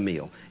having a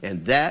meal.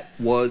 And that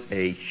was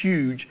a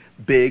huge,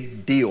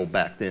 big deal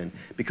back then.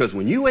 Because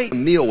when you ate a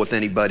meal with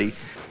anybody,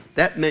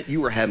 that meant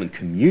you were having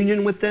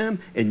communion with them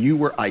and you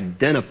were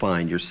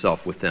identifying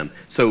yourself with them.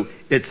 So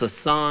it's a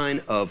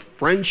sign of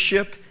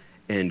friendship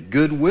and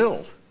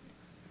goodwill.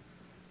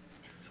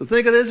 So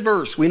think of this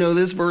verse. We know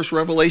this verse,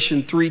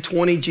 Revelation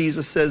 3:20,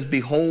 Jesus says,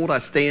 behold, I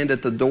stand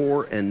at the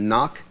door and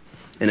knock.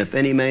 And if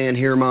any man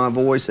hear my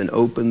voice and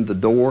open the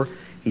door,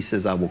 he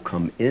says, I will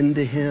come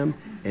into him.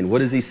 And what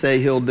does he say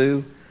he'll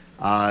do?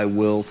 I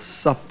will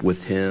sup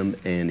with him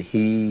and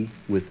he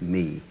with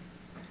me.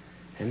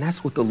 And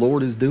that's what the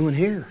Lord is doing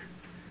here.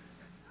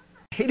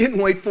 He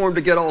didn't wait for him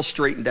to get all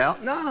straightened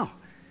out. No.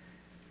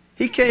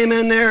 He came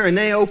in there and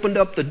they opened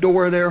up the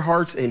door of their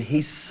hearts and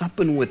he's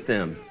supping with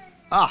them.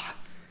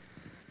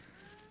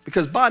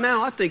 Because by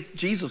now I think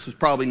Jesus was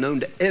probably known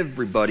to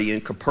everybody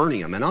in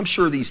Capernaum. And I'm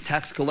sure these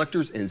tax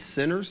collectors and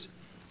sinners,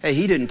 hey,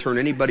 he didn't turn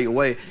anybody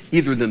away,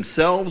 either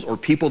themselves or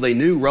people they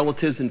knew,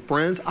 relatives and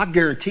friends. I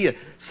guarantee you,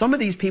 some of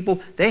these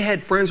people, they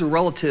had friends or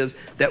relatives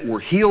that were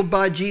healed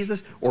by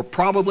Jesus or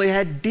probably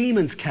had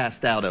demons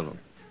cast out of them.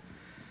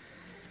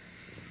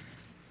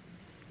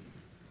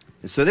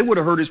 And so they would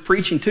have heard his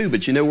preaching too,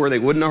 but you know where they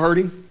wouldn't have heard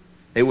him?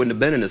 They wouldn't have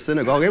been in the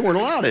synagogue. They weren't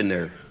allowed in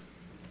there.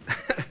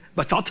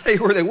 But I'll tell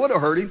you where they would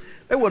have heard him.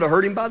 They would have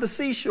heard him by the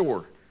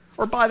seashore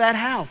or by that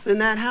house, in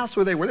that house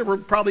where they were. They were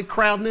probably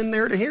crowding in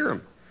there to hear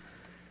him.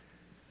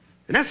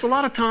 And that's a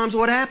lot of times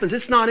what happens.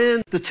 It's not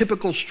in the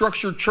typical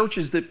structured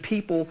churches that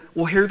people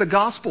will hear the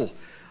gospel.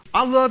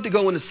 I love to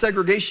go in the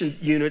segregation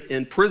unit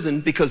in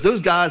prison because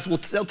those guys,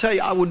 they'll tell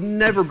you, I would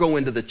never go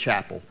into the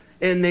chapel.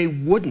 And they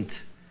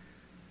wouldn't.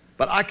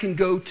 But I can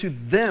go to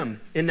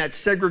them in that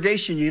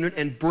segregation unit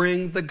and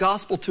bring the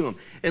gospel to them.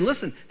 And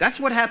listen, that's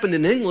what happened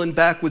in England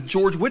back with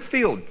George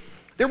Whitefield.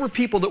 There were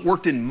people that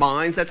worked in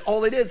mines. That's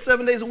all they did,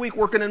 7 days a week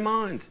working in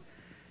mines.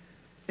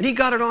 And he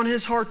got it on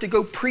his heart to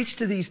go preach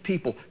to these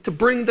people, to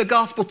bring the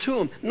gospel to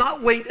them.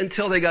 Not wait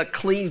until they got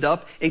cleaned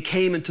up and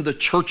came into the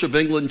Church of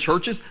England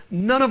churches.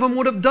 None of them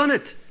would have done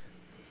it.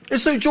 And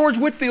so George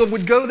Whitefield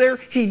would go there.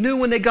 He knew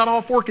when they got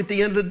off work at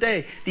the end of the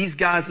day, these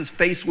guys'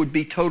 face would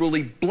be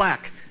totally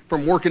black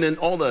from working in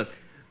all the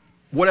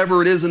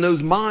whatever it is in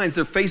those mines.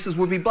 Their faces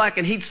would be black.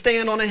 And he'd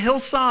stand on a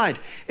hillside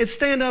and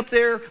stand up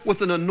there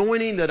with an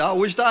anointing that I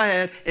wished I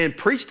had and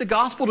preach the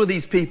gospel to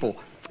these people.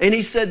 And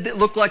he said it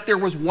looked like there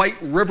was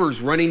white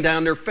rivers running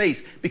down their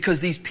face because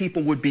these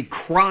people would be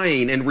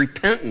crying and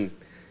repenting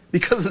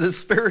because of the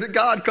Spirit of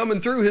God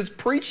coming through his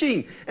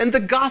preaching and the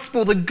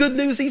gospel, the good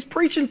news he's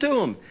preaching to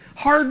them.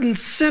 Hardened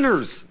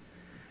sinners.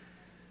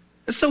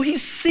 And so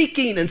he's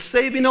seeking and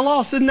saving the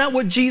lost. Isn't that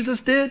what Jesus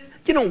did?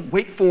 You don't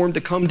wait for him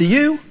to come to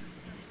you.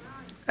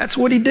 That's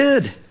what he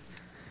did.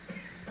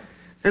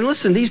 And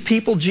listen, these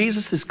people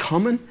Jesus is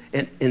coming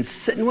and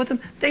sitting with them,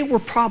 they were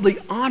probably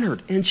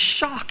honored and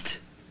shocked.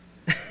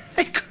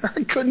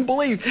 I couldn't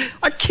believe,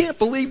 I can't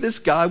believe this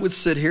guy would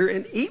sit here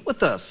and eat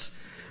with us.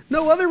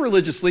 No other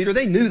religious leader,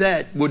 they knew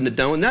that, wouldn't have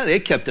done that. They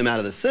kept him out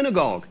of the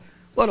synagogue,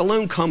 let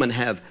alone come and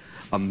have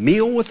a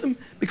meal with him.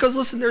 Because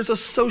listen, there's a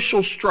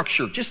social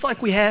structure, just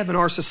like we have in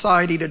our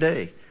society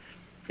today.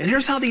 And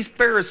here's how these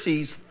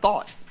Pharisees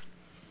thought.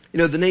 You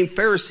know, the name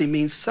Pharisee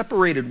means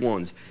separated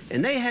ones.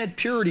 And they had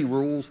purity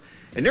rules.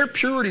 And their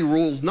purity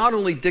rules not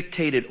only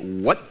dictated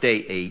what they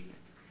ate,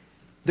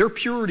 their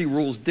purity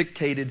rules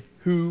dictated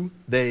who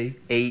they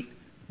ate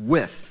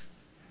with.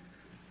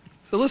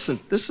 So listen,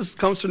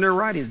 comes from their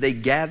writings. They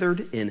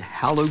gathered in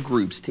hallowed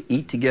groups to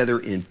eat together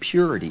in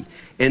purity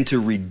and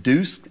to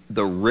reduce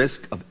the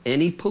risk of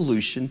any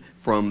pollution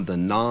from the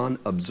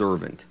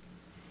non-observant.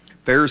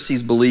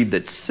 Pharisees believed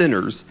that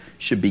sinners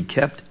should be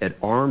kept at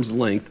arm's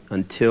length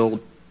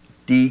until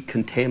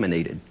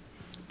decontaminated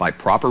by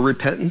proper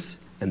repentance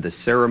and the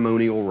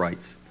ceremonial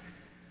rites.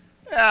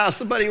 Yeah,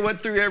 somebody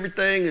went through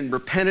everything and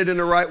repented in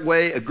the right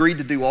way, agreed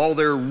to do all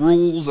their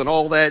rules and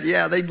all that.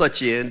 Yeah, they'd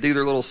let you in, do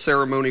their little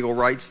ceremonial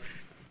rites.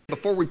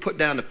 Before we put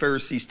down the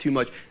Pharisees too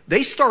much,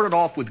 they started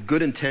off with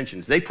good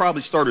intentions. They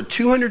probably started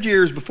 200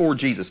 years before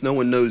Jesus. No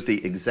one knows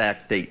the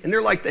exact date. And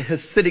they're like the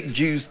Hasidic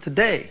Jews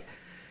today.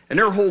 And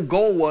their whole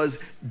goal was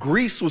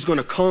Greece was going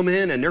to come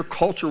in and their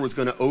culture was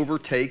going to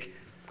overtake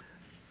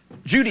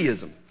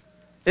Judaism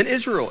and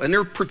Israel. And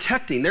they're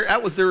protecting,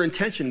 that was their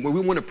intention, where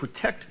we want to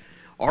protect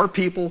our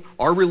people,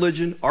 our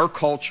religion, our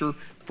culture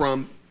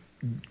from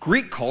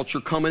Greek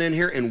culture coming in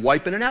here and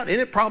wiping it out. And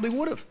it probably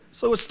would have.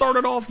 So it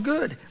started off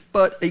good,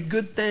 but a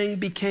good thing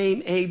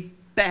became a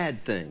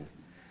bad thing.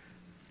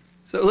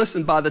 So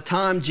listen, by the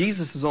time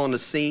Jesus is on the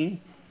scene,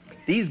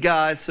 these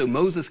guys, so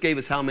Moses gave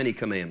us how many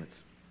commandments?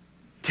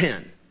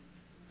 10.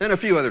 And a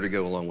few other to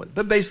go along with it,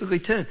 but basically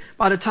 10.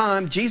 By the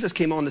time Jesus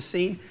came on the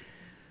scene,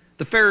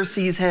 the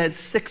Pharisees had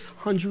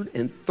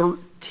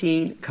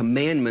 613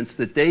 commandments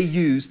that they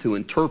used to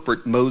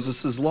interpret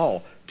Moses'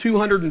 law.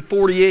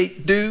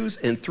 248 do's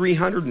and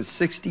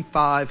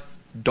 365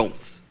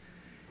 don'ts.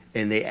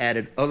 And they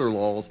added other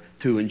laws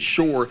to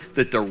ensure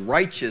that the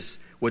righteous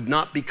would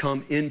not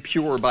become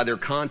impure by their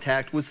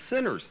contact with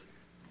sinners.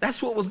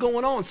 That's what was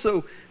going on.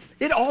 So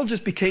it all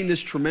just became this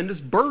tremendous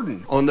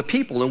burden on the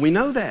people, and we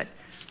know that.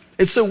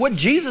 And so what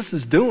Jesus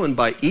is doing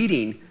by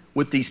eating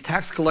with these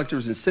tax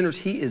collectors and sinners,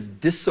 he is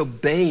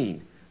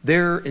disobeying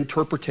their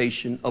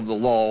interpretation of the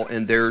law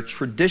and their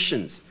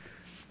traditions.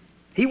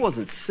 He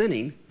wasn't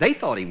sinning. They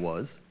thought he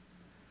was.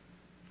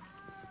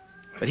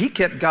 But he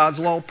kept God's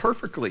law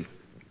perfectly.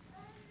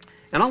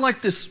 And I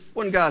like this,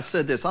 one guy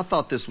said this, I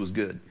thought this was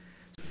good.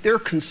 Their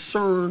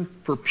concern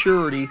for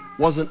purity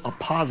wasn't a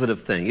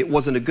positive thing. It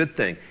wasn't a good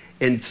thing.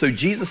 And so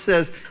Jesus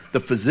says, the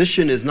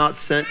physician is not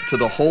sent to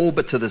the whole,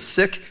 but to the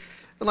sick.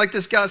 And like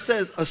this guy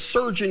says, a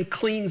surgeon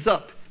cleans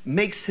up,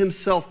 makes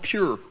himself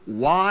pure.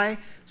 Why?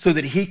 So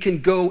that he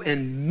can go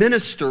and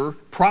minister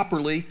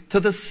properly to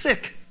the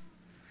sick.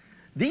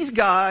 These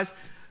guys,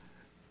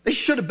 they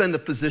should have been the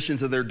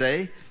physicians of their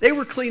day. They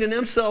were cleaning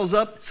themselves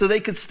up so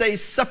they could stay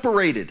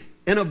separated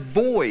and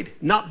avoid,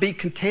 not be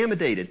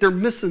contaminated. They're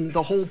missing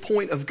the whole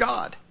point of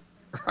God,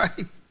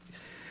 right?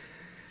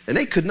 And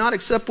they could not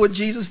accept what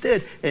Jesus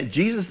did. And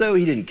Jesus, though,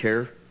 he didn't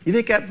care. You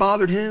think that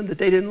bothered him, that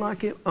they didn't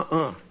like it?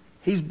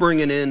 He's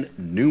bringing in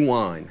new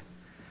wine.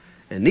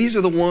 And these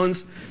are the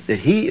ones that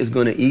he is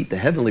going to eat the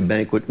heavenly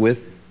banquet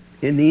with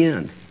in the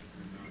end.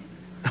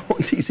 The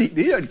ones he's eating,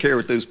 he doesn't care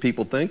what those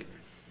people think.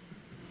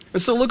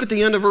 And so look at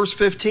the end of verse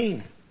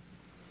 15.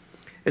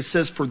 It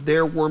says, for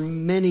there were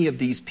many of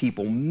these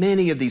people,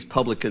 many of these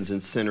publicans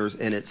and sinners,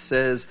 and it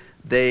says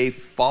they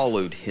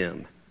followed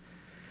him.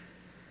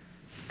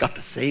 Got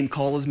the same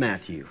call as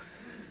Matthew.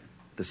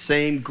 The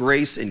same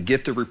grace and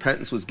gift of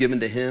repentance was given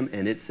to him,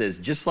 and it says,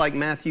 just like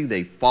Matthew,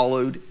 they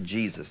followed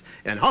Jesus.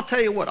 And I'll tell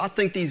you what, I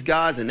think these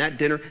guys in that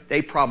dinner,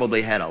 they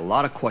probably had a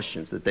lot of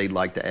questions that they'd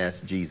like to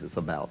ask Jesus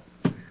about.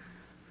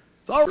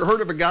 So I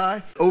heard of a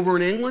guy over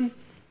in England.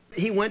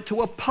 He went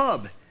to a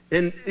pub.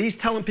 And he's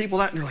telling people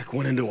that, and they're like,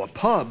 went into a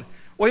pub?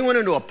 Well, he went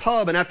into a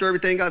pub, and after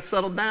everything got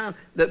settled down,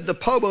 the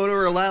pub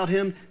owner allowed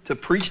him to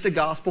preach the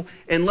gospel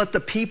and let the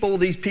people,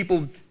 these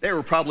people, they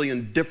were probably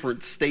in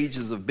different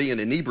stages of being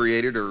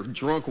inebriated or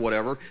drunk or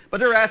whatever, but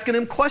they're asking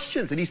him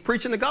questions, and he's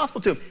preaching the gospel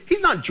to them.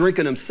 He's not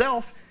drinking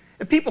himself.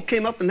 And people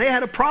came up and they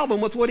had a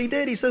problem with what he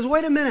did. He says,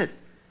 wait a minute.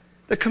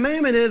 The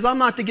commandment is I'm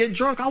not to get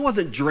drunk. I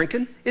wasn't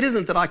drinking. It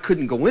isn't that I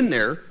couldn't go in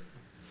there.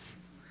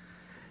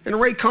 And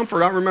Ray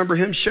Comfort, I remember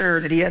him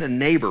sharing that he had a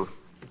neighbor.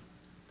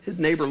 His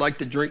neighbor liked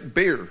to drink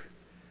beer.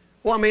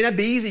 Well, I mean, that'd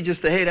be easy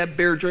just to, hey, that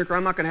beer drinker,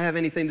 I'm not going to have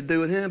anything to do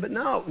with him. But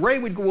no, Ray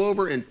would go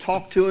over and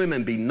talk to him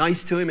and be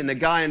nice to him. And the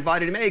guy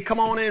invited him, hey, come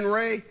on in,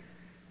 Ray.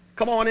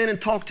 Come on in and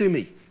talk to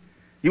me.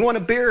 You want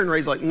a beer? And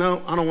Ray's like,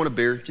 no, I don't want a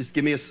beer. Just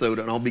give me a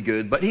soda and I'll be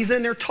good. But he's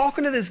in there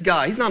talking to this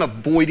guy. He's not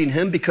avoiding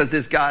him because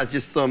this guy's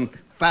just some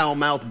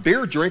foul-mouthed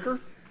beer drinker.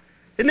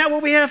 Isn't that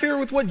what we have here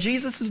with what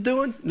Jesus is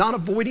doing? Not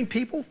avoiding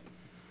people?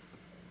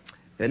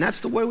 And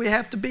that's the way we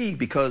have to be,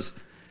 because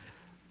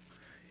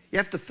you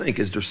have to think,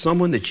 is there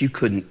someone that you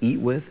couldn't eat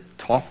with,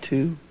 talk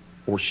to,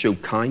 or show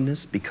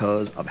kindness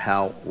because of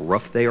how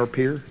rough they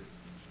appear?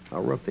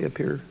 How rough they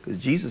appear? Because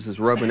Jesus is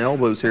rubbing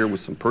elbows here with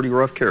some pretty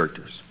rough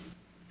characters.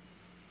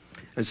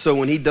 And so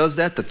when he does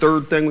that, the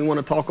third thing we want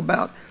to talk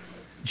about,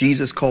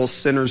 Jesus calls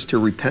sinners to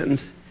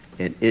repentance,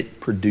 and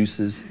it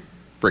produces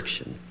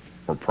friction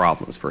or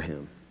problems for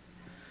him.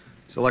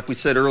 So like we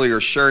said earlier,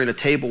 sharing a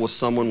table with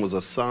someone was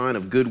a sign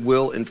of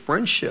goodwill and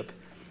friendship.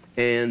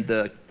 And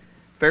the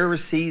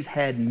Pharisees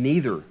had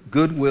neither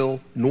goodwill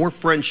nor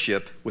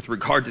friendship with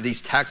regard to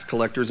these tax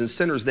collectors and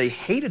sinners. They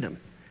hated him.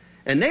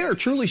 And they are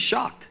truly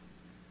shocked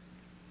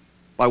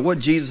by what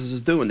Jesus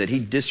is doing, that he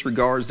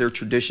disregards their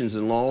traditions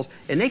and laws.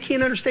 And they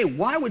can't understand,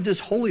 why would this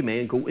holy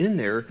man go in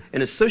there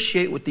and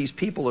associate with these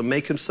people and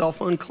make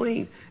himself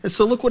unclean? And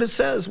so look what it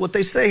says, what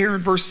they say here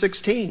in verse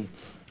 16.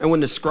 And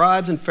when the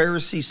scribes and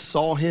Pharisees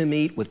saw him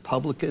eat with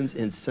publicans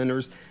and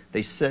sinners,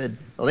 they said,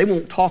 well, they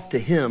won't talk to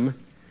him.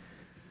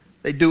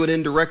 They do it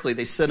indirectly.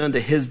 They said unto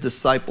his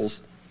disciples,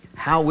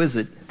 how is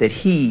it that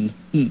he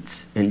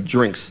eats and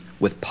drinks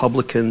with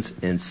publicans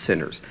and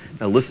sinners?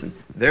 Now listen,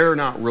 they're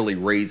not really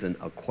raising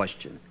a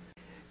question.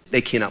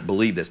 They cannot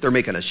believe this. They're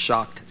making a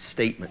shocked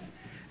statement.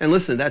 And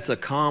listen, that's a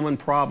common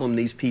problem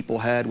these people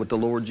had with the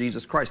Lord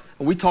Jesus Christ.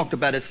 And we talked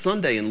about it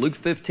Sunday in Luke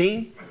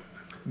 15,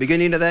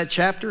 beginning of that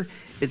chapter.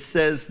 It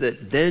says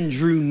that then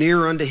drew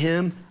near unto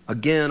him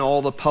again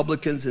all the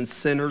publicans and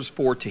sinners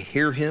for to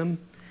hear him.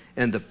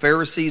 And the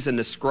Pharisees and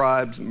the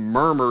scribes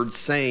murmured,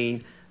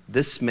 saying,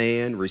 this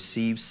man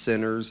receives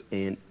sinners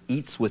and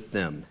eats with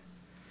them.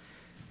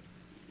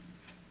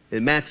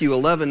 In Matthew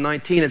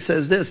 11:19, it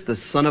says this, the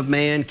Son of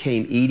Man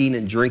came eating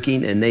and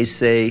drinking, and they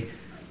say,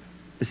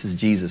 this is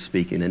Jesus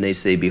speaking, and they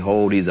say,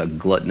 behold, he's a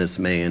gluttonous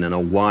man and a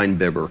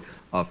winebibber,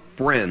 a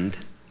friend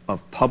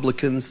of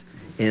publicans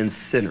and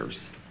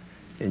sinners.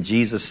 And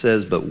Jesus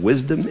says, but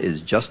wisdom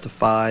is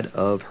justified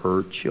of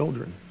her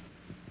children.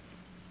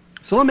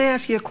 So let me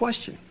ask you a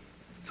question.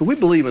 So we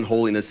believe in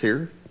holiness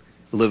here,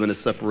 living a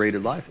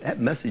separated life. That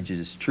message is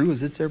as true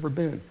as it's ever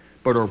been.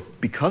 But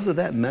because of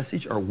that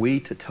message, are we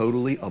to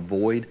totally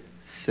avoid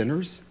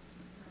sinners?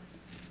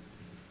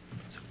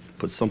 So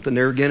put something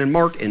there again in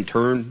Mark and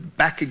turn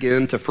back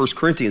again to 1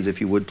 Corinthians,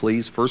 if you would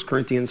please. 1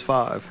 Corinthians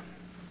 5.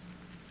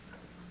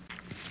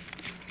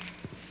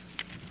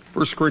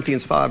 1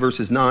 Corinthians 5,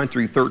 verses 9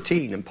 through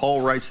 13. And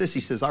Paul writes this.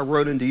 He says, I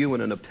wrote unto you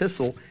in an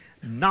epistle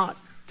not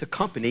to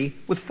company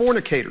with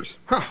fornicators.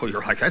 Oh,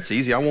 you're like, that's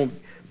easy. I won't.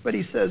 But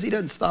he says, he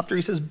doesn't stop there.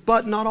 He says,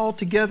 but not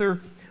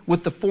altogether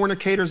with the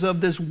fornicators of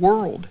this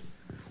world,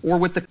 or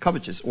with the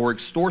covetous, or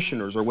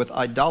extortioners, or with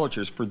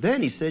idolaters. For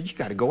then, he said, you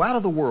got to go out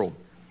of the world.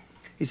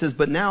 He says,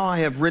 but now I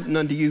have written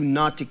unto you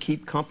not to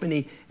keep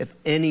company if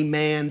any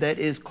man that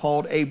is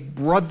called a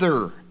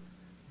brother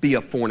be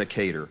a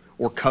fornicator,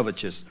 or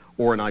covetous,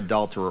 or an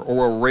idolater,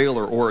 or a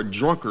railer, or a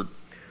drunkard,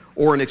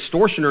 or an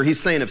extortioner. He's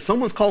saying if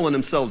someone's calling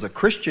themselves a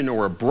Christian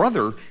or a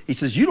brother, he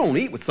says you don't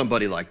eat with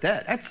somebody like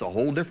that. That's a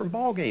whole different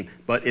ballgame.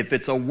 But if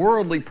it's a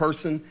worldly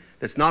person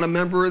that's not a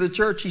member of the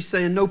church, he's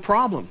saying no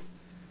problem.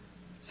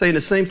 Saying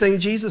the same thing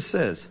Jesus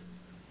says.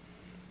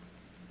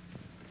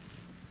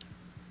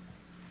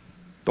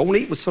 Don't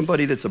eat with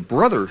somebody that's a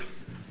brother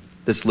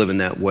that's living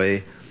that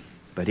way.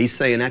 But he's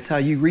saying that's how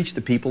you reach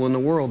the people in the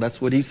world. That's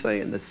what he's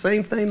saying. The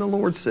same thing the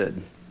Lord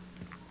said.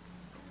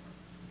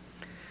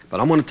 But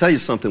I'm going to tell you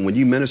something. When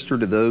you minister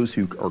to those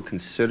who are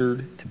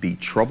considered to be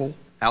trouble,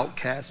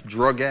 outcasts,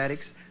 drug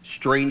addicts,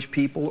 strange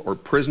people, or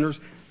prisoners,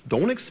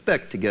 don't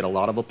expect to get a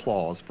lot of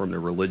applause from the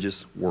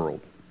religious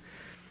world.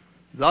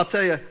 I'll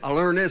tell you, I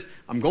learned this.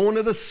 I'm going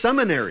to the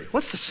seminary.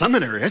 What's the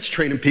seminary? That's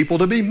training people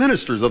to be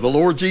ministers of the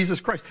Lord Jesus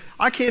Christ.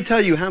 I can't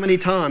tell you how many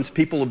times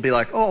people would be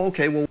like, oh,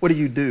 okay, well, what do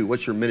you do?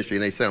 What's your ministry?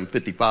 And they say, I'm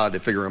 55. They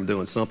figure I'm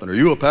doing something. Are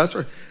you a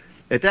pastor?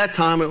 At that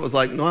time, it was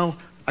like, well,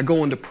 I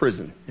go into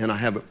prison, and I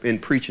have been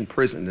preaching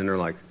prison. And they're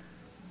like,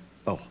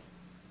 oh.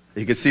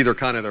 You can see their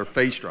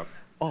face drop.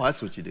 Oh,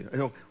 that's what you do. I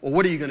go, well,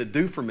 what are you going to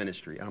do for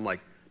ministry? And I'm like,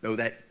 no,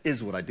 that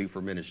is what I do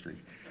for ministry.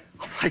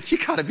 I'm like, you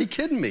got to be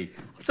kidding me.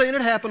 I'm saying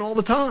it happened all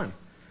the time.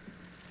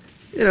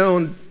 You know,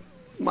 and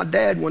my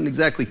dad wasn't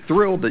exactly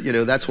thrilled that,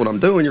 that's what I'm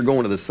doing. You're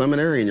going to the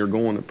seminary and you're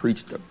going to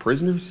preach to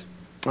prisoners.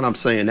 And I'm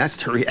saying that's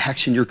the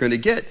reaction you're going to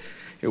get.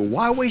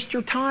 Why waste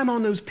your time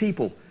on those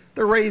people?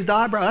 They're raised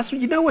eyebrows. That's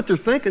what you know what they're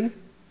thinking.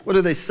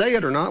 whether they say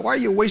it or not. Why are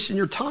you wasting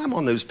your time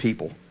on those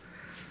people?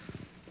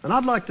 And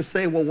I'd like to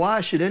say, well,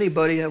 why should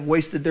anybody have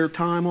wasted their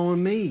time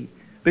on me?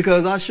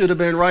 Because I should have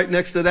been right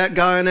next to that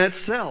guy in that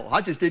cell.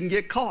 I just didn't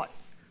get caught.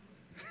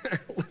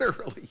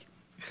 Literally.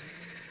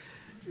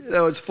 You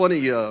know, it's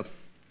funny.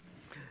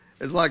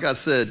 It's like I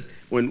said,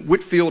 when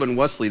Whitefield and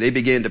Wesley, they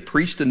began to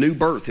preach the new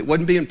birth, it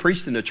wasn't being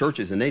preached in the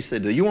churches. And they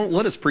said, you won't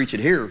let us preach it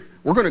here.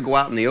 We're going to go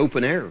out in the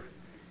open air.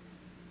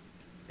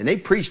 And they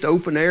preached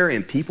open air,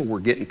 and people were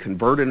getting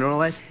converted and all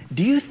that.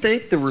 Do you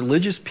think the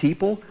religious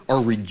people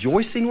are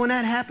rejoicing when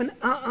that happened?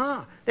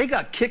 They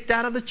got kicked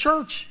out of the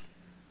church.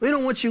 We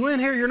don't want you in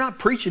here. You're not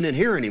preaching in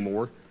here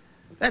anymore.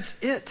 That's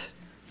it.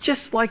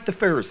 Just like the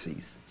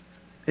Pharisees.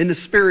 And the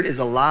Spirit is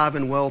alive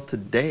and well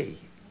today.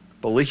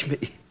 Believe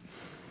me.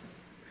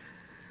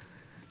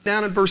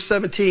 Down in verse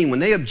 17, when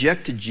they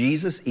object to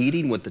Jesus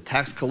eating with the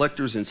tax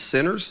collectors and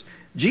sinners,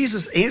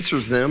 Jesus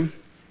answers them.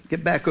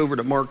 Get back over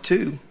to Mark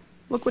 2.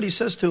 Look what he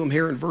says to them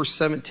here in verse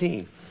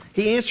 17.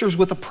 He answers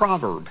with a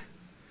proverb.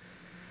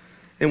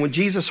 And when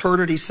Jesus heard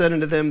it, he said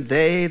unto them,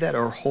 they that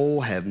are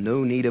whole have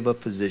no need of a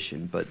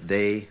physician, but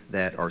they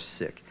that are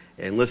sick.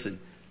 And listen,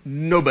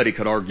 nobody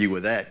could argue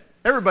with that.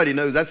 Everybody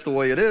knows that's the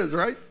way it is,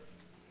 right?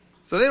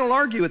 So they don't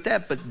argue with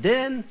that. But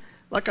then,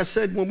 like I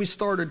said when we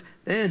started,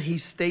 then he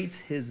states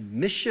his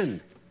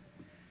mission.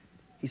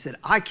 He said,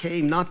 I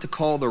came not to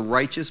call the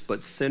righteous,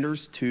 but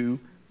sinners to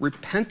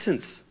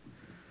repentance.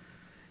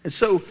 And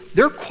so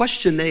their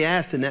question they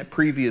asked in that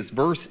previous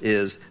verse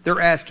is, they're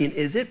asking,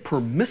 is it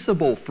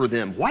permissible for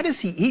them? Why does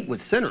he eat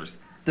with sinners?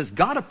 Does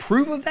God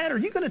approve of that? Are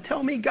you going to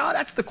tell me, God?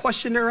 That's the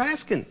question they're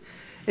asking.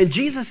 And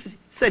Jesus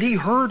said he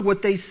heard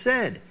what they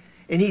said.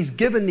 And he's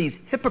given these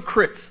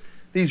hypocrites,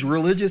 these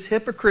religious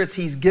hypocrites,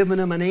 he's given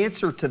them an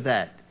answer to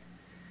that.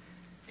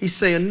 He's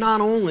saying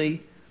not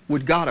only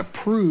would God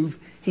approve,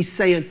 he's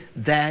saying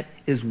that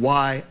is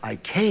why I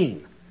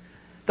came.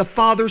 The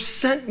Father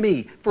sent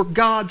me, for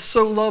God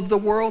so loved the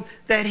world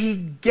that he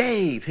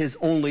gave his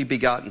only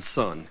begotten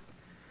Son.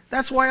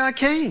 That's why I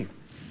came.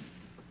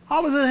 I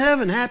was in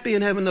heaven, happy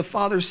in heaven. The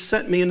Father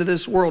sent me into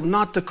this world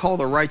not to call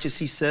the righteous,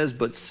 he says,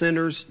 but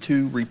sinners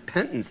to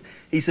repentance.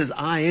 He says,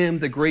 I am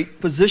the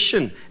great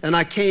physician, and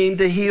I came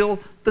to heal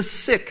the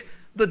sick,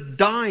 the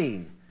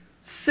dying,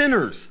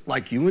 sinners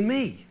like you and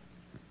me.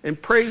 And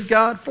praise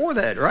God for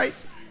that, right?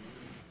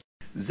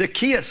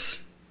 Zacchaeus,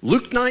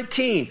 Luke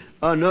 19,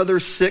 another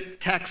sick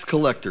tax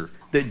collector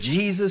that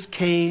Jesus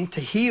came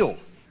to heal.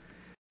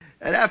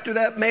 And after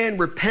that man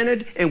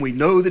repented, and we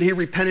know that he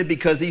repented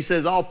because he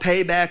says, I'll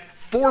pay back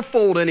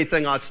fourfold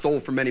anything I stole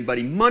from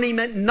anybody. Money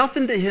meant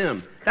nothing to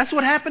him. That's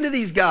what happened to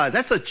these guys.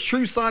 That's a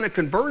true sign of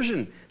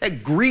conversion.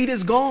 That greed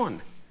is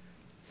gone.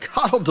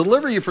 God will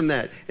deliver you from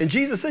that. And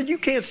Jesus said, you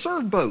can't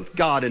serve both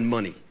God and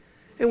money.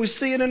 And we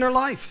see it in their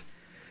life.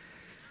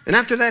 And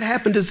after that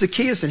happened to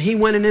Zacchaeus and he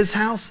went in his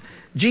house,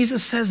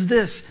 Jesus says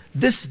this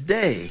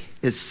day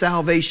is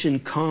salvation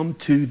come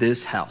to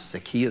this house,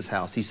 Zacchaeus'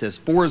 house. He says,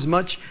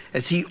 forasmuch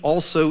as he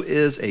also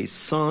is a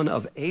son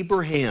of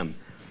Abraham.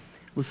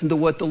 Listen to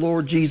what the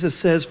Lord Jesus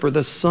says, for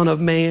the Son of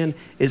Man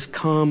is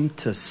come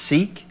to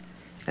seek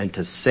and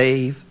to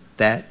save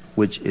that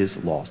which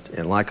is lost.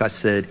 And like I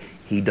said,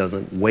 he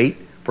doesn't wait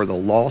for the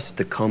lost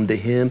to come to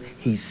him.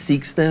 He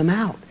seeks them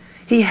out.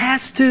 He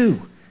has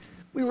to.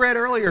 We read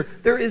earlier,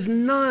 there is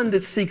none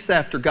that seeks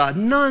after God.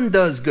 None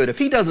does good. If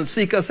he doesn't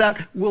seek us out,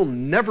 we'll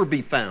never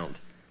be found.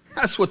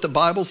 That's what the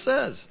Bible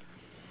says.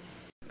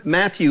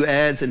 Matthew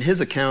adds in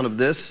his account of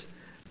this,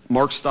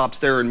 Mark stops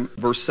there in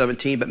verse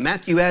 17, but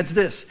Matthew adds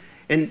this.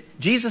 And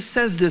Jesus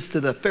says this to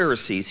the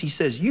Pharisees. He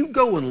says, you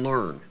go and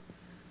learn.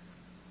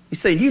 He's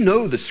saying, you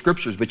know the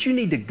scriptures, but you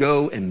need to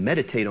go and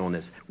meditate on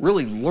this.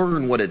 Really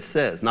learn what it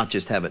says, not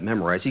just have it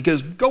memorized. He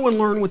goes, go and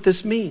learn what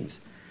this means.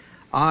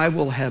 I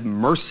will have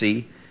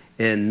mercy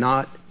and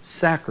not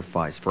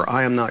sacrifice, for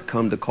I am not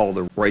come to call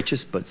the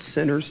righteous, but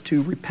sinners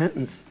to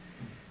repentance.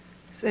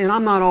 He's saying,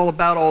 I'm not all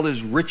about all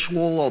this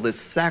ritual, all this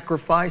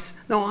sacrifice.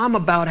 No, I'm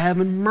about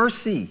having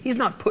mercy. He's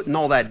not putting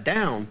all that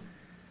down.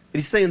 But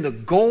he's saying the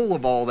goal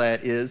of all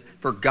that is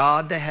for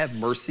God to have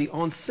mercy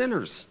on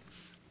sinners.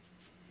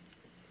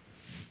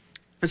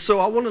 And so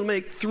I want to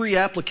make 3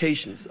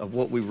 applications of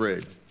what we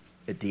read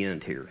at the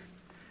end here.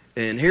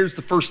 And here's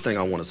the first thing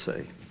I want to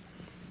say.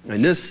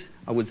 And this,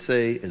 I would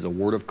say, is a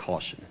word of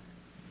caution.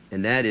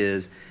 And that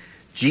is,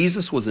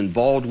 Jesus was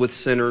involved with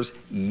sinners,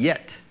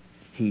 yet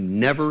he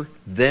never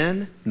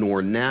then,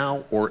 nor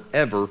now, or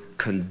ever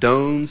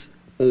condones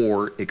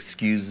or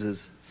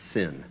excuses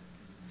sin.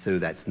 So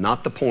that's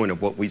not the point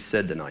of what we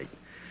said tonight.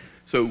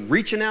 So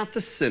reaching out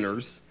to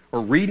sinners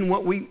or reading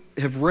what we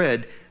have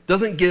read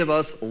doesn't give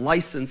us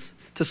license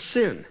to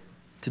sin,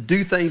 to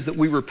do things that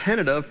we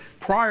repented of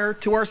prior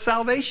to our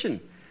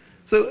salvation.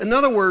 So in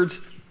other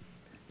words,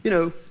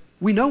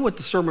 we know what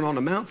the Sermon on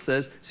the Mount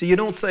says, so you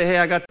don't say, hey,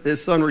 I got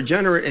this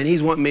unregenerate and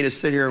he's wanting me to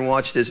sit here and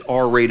watch this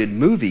R-rated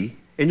movie,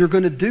 and you're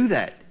going to do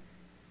that.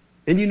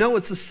 And you know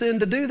it's a sin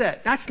to do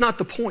that. That's not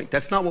the point.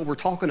 That's not what we're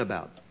talking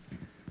about.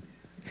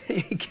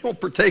 You can't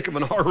partake of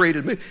an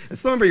R-rated movie. And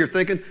some of you are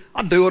thinking,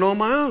 I'll do it on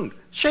my own.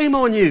 Shame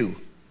on you.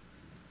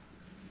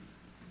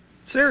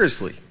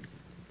 Seriously.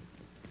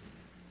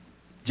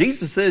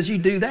 Jesus says you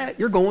do that,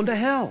 you're going to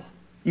hell.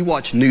 You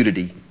watch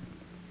nudity.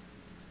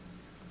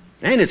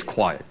 And it's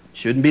quiet.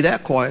 Shouldn't be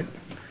that quiet.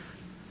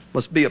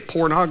 Must be a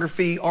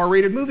pornography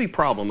R-rated movie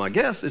problem, I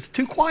guess. It's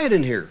too quiet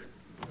in here.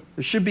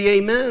 There should be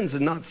amens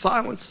and not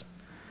silence.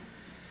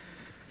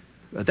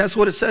 But that's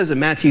what it says in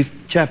Matthew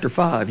chapter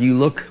 5. You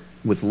look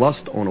with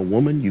lust on a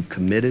woman, you've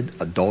committed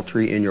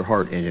adultery in your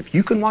heart. And if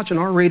you can watch an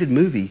R-rated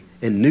movie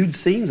and nude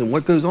scenes and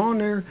what goes on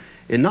there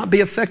and not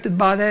be affected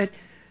by that,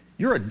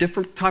 you're a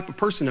different type of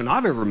person than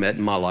I've ever met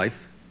in my life.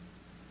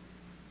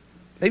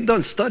 They've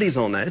done studies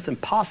on that. It's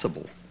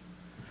impossible.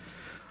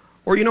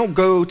 Or you don't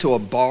go to a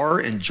bar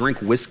and drink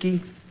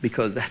whiskey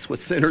because that's what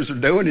sinners are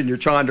doing and you're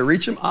trying to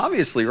reach them.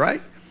 Obviously,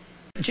 right?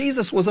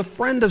 Jesus was a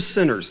friend of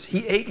sinners.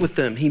 He ate with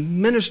them. He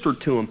ministered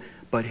to them.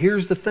 But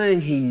here's the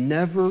thing. He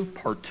never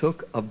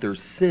partook of their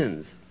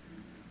sins.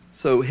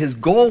 So his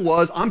goal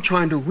was, I'm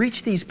trying to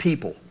reach these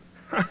people.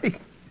 Right?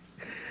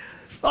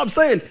 I'm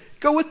saying,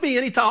 go with me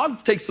anytime. I'll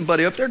take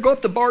somebody up there. Go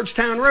up to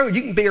Bardstown Road.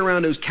 You can be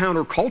around those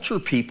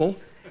counterculture people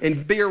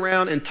and be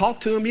around and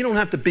talk to them. You don't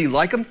have to be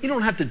like them. You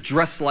don't have to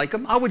dress like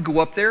them. I would go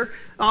up there.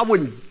 I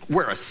wouldn't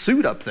wear a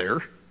suit up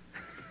there.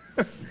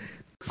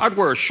 I'd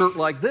wear a shirt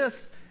like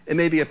this and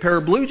maybe a pair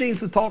of blue jeans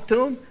to talk to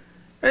them.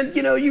 And,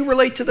 you know, you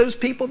relate to those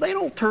people. They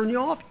don't turn you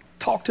off.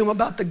 Talk to them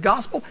about the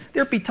gospel.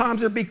 There'd be times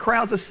there'd be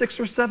crowds of 6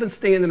 or 7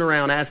 standing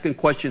around asking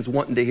questions,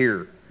 wanting to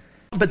hear.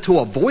 But to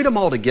avoid them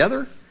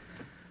altogether,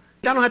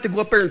 I don't have to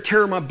go up there and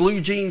tear my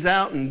blue jeans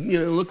out and, you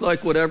know, look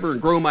like whatever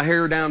and grow my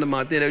hair down to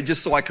my, you know,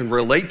 just so I can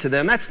relate to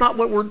them. That's not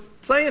what we're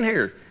saying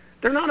here.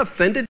 They're not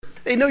offended.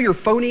 They know you're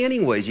phony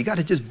anyways. You got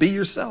to just be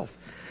yourself.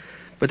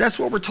 But that's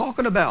what we're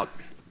talking about.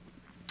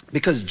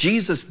 Because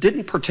Jesus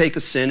didn't partake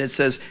of sin. It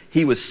says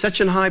he was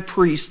such an high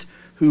priest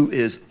who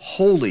is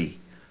holy,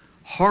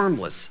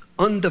 harmless,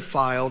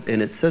 undefiled.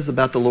 And it says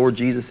about the Lord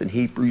Jesus in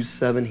Hebrews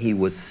 7, he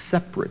was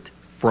separate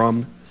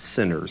from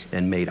sinners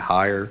and made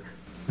higher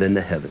than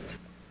the heavens.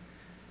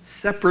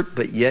 Separate,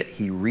 but yet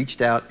he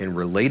reached out and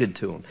related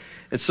to them.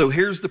 And so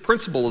here's the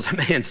principle, as a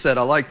man said,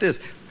 I like this.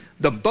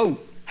 The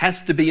boat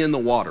has to be in the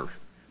water,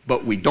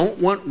 but we don't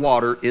want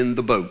water in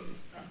the boat,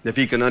 if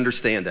you can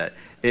understand that.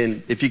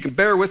 And if you can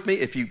bear with me,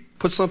 if you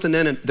put something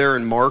in there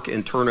in Mark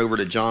and turn over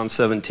to John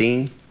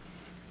 17,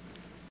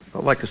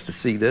 I'd like us to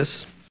see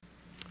this.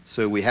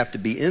 So we have to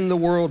be in the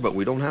world, but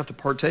we don't have to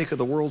partake of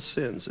the world's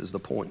sins, is the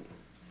point.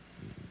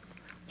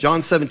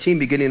 John 17,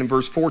 beginning in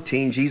verse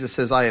 14, Jesus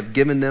says, I have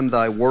given them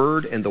thy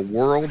word, and the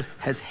world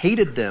has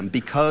hated them.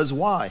 Because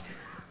why?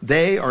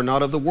 They are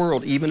not of the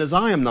world, even as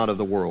I am not of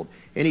the world.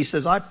 And he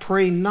says, I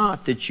pray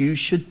not that you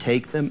should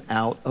take them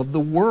out of the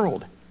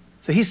world.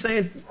 So he's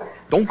saying,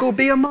 don't go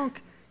be a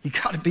monk. You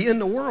got to be in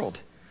the world.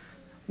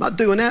 Not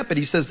doing that, but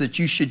he says that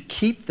you should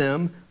keep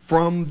them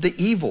from the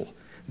evil.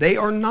 They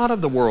are not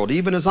of the world,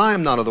 even as I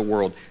am not of the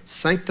world.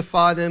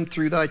 Sanctify them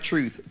through thy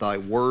truth. Thy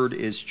word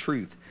is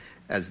truth.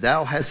 As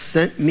thou hast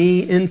sent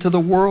me into the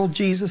world,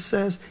 Jesus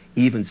says,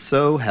 even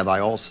so have I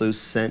also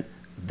sent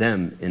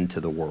them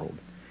into the world.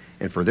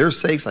 And for their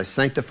sakes I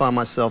sanctify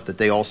myself, that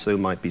they also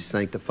might be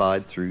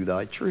sanctified through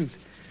thy truth.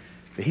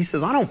 But he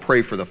says, I don't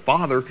pray for the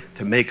Father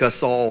to make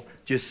us all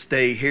just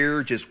stay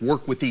here, just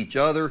work with each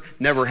other,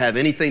 never have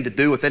anything to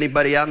do with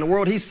anybody out in the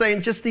world. He's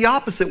saying just the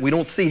opposite. We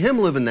don't see him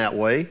living that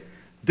way,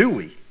 do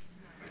we?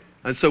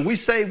 And so we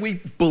say we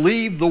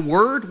believe the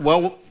word.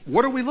 Well,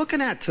 what are we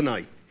looking at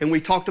tonight? And we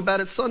talked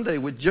about it Sunday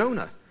with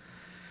Jonah.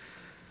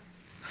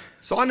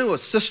 So I knew a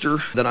sister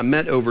that I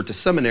met over to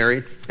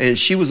seminary, and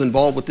she was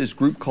involved with this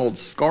group called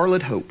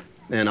Scarlet Hope.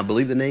 And I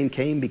believe the name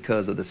came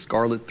because of the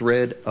scarlet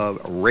thread of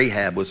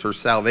Rahab was her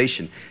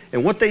salvation.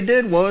 And what they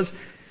did was,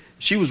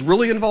 she was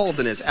really involved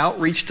in this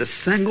outreach to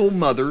single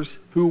mothers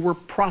who were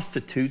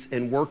prostitutes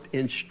and worked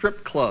in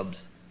strip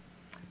clubs.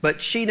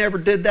 But she never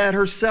did that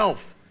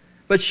herself.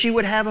 But she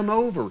would have them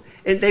over,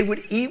 and they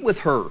would eat with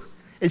her.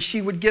 And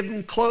she would give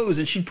them clothes,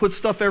 and she'd put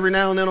stuff every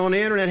now and then on the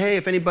internet. Hey,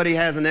 if anybody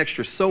has an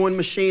extra sewing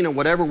machine or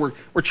whatever,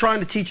 we're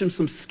trying to teach them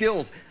some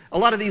skills. A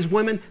lot of these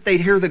women,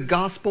 they'd hear the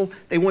gospel,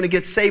 they want to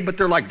get saved, but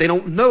they're like, they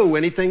don't know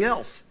anything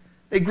else.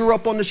 They grew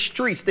up on the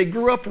streets, they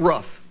grew up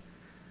rough.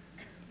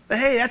 But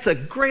hey, that's a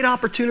great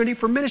opportunity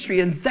for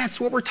ministry, and that's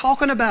what we're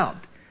talking about.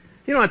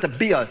 You don't have to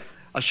be a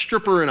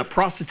stripper and a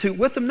prostitute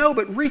with them, no,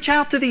 but reach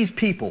out to these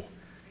people.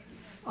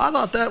 I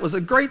thought that was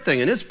a great thing,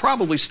 and it's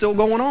probably still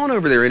going on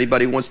over there.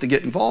 Anybody wants to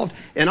get involved.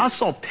 And I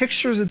saw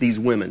pictures of these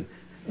women,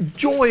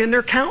 joy in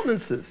their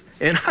countenances.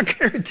 And I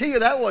guarantee you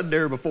that wasn't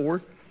there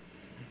before.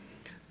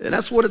 And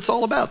that's what it's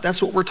all about.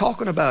 That's what we're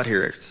talking about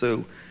here.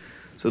 So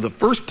the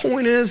first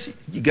point is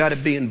you got to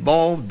be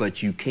involved,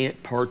 but you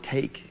can't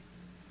partake.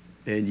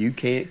 And you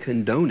can't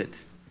condone it.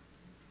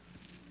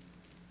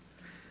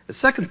 The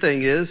second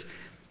thing is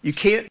you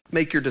can't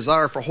make your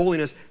desire for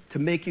holiness to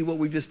make you what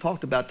we've just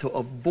talked about, to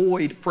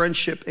avoid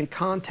friendship and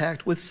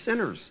contact with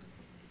sinners.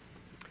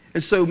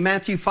 And so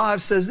Matthew 5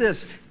 says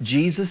this,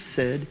 Jesus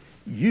said,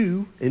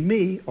 you and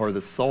me are the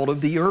salt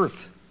of the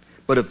earth.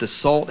 But if the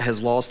salt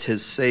has lost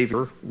his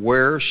savor,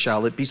 where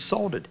shall it be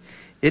salted?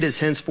 It is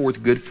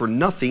henceforth good for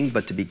nothing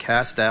but to be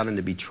cast out and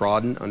to be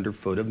trodden under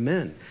foot of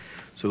men.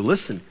 So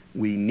listen,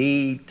 we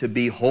need to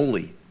be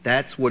holy.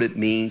 That's what it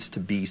means to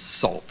be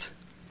salt.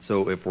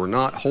 So if we're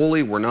not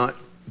holy, we're not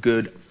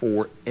good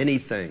for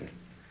anything.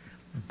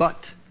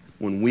 But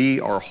when we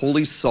are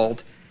holy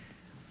salt,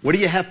 what do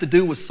you have to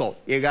do with salt?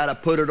 You got to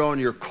put it on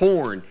your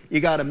corn. You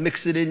got to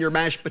mix it in your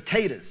mashed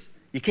potatoes.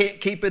 You can't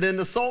keep it in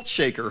the salt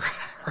shaker,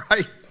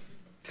 right?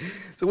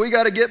 So we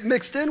got to get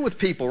mixed in with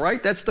people,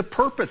 right? That's the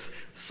purpose.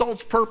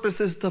 Salt's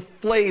purpose is to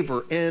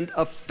flavor and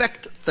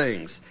affect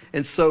things.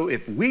 And so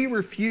if we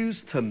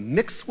refuse to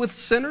mix with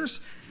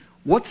sinners,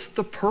 what's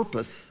the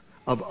purpose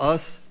of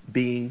us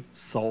being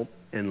salt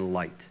and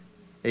light?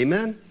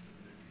 Amen?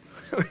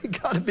 We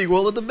got to be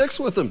willing to mix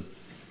with them.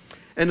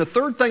 And the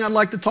third thing I'd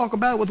like to talk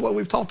about with what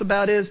we've talked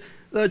about is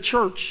the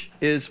church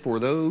is for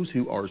those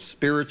who are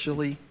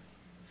spiritually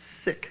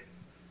sick.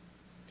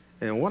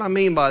 And what I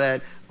mean by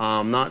that,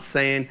 I'm not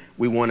saying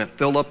we want to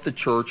fill up the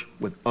church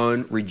with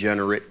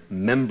unregenerate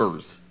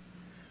members.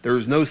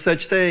 There's no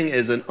such thing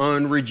as an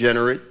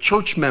unregenerate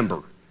church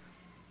member.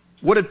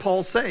 What did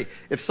Paul say?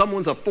 If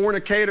someone's a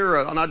fornicator,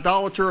 an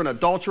idolater, an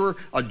adulterer,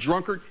 a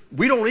drunkard,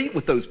 we don't eat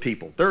with those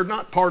people. They're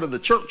not part of the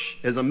church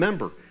as a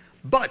member.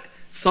 But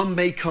some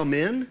may come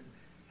in.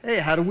 Hey,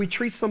 how do we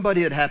treat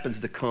somebody that happens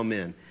to come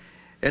in?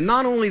 And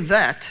not only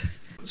that,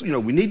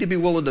 we need to be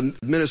willing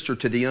to minister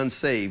to the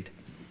unsaved.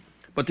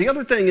 But the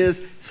other thing is,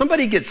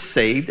 somebody gets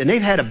saved and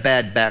they've had a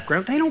bad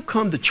background. They don't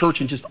come to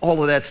church and just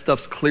all of that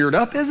stuff's cleared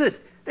up, is it?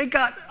 They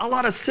got a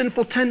lot of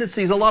sinful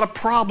tendencies, a lot of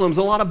problems,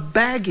 a lot of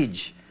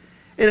baggage.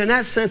 And in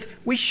that sense,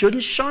 we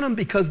shouldn't shun them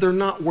because they're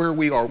not where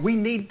we are. We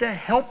need to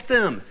help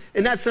them.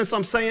 In that sense,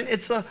 I'm saying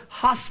it's a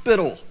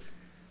hospital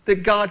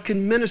that God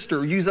can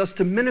use us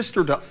to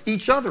minister to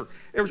each other.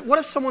 What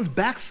if someone's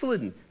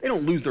backslidden? They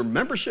don't lose their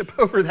membership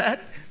over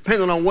that,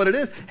 depending on what it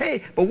is.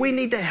 Hey, but we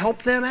need to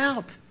help them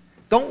out,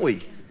 don't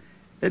we?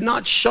 And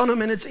not shun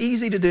them, and it's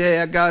easy to do, hey,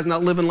 that guy's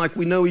not living like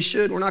we know he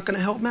should. We're not going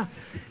to help him out.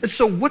 And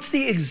so what's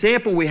the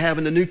example we have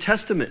in the New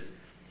Testament?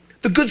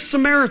 The Good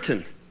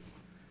Samaritan.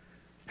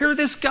 Here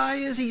this guy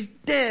is, he's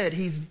dead,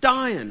 he's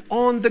dying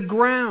on the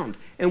ground.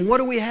 And what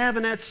do we have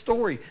in that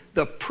story?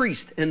 The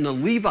priest and the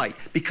Levite,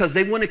 because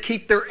they want to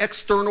keep their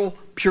external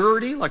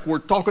purity, like we're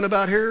talking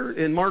about here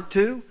in Mark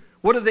 2.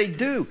 What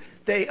do?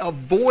 They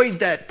avoid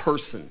that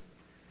person.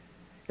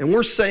 And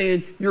we're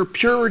saying your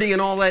purity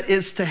and all that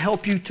is to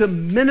help you to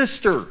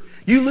minister.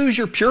 You lose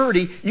your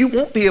purity, you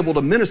won't be able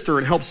to minister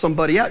and help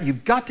somebody out.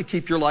 You've got to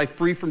keep your life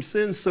free from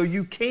sin so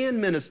you can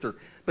minister.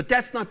 But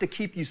that's not to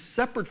keep you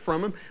separate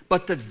from him,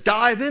 but to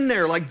dive in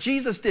there like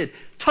Jesus did.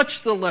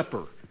 Touch the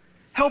leper.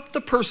 Help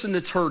the person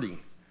that's hurting.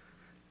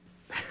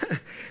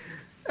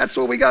 That's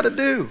what we got to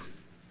do.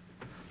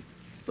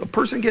 A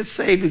person gets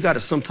saved, we've got to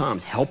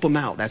sometimes help them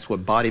out. That's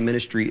what body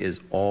ministry is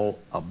all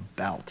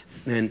about.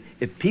 And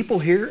if people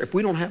here, if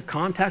we don't have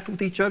contact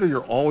with each other,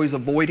 you're always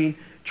avoiding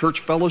church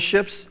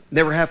fellowships,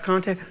 never have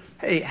contact.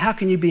 Hey, how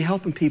can you be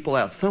helping people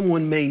out?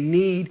 Someone may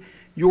need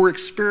your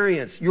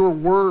experience, your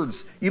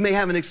words. You may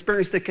have an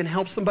experience that can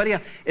help somebody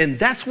out. And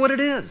that's what it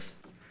is.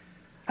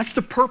 That's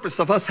the purpose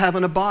of us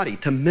having a body,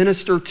 to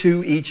minister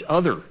to each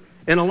other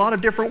in a lot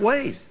of different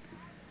ways.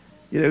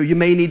 You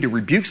may need to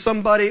rebuke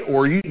somebody,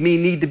 or you may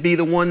need to be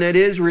the one that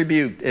is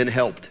rebuked and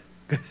helped.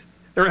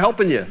 They're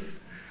helping you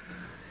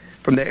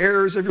from the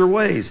errors of your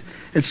ways.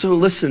 And so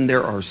listen,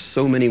 there are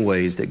so many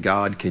ways that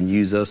God can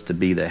use us to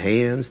be the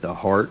hands, the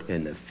heart,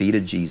 and the feet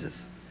of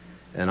Jesus.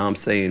 And I'm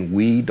saying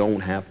we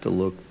don't have to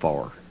look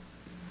far.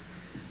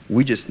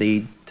 We just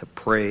need to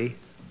pray,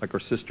 like our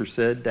sister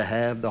said, to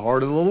have the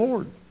heart of the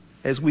Lord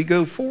as we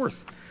go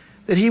forth.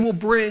 That he will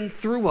bring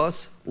through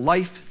us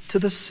life to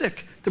the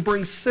sick, to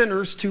bring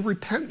sinners to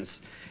repentance.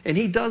 And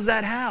he does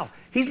that how?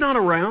 He's not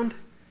around,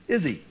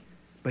 is he?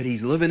 But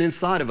he's living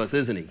inside of us,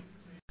 isn't he?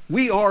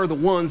 We are the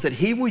ones that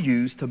he will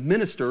use to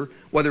minister,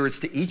 whether it's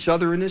to each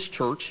other in this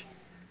church,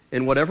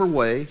 in whatever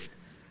way,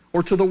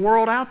 or to the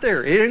world out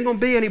there. It ain't going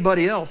to be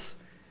anybody else.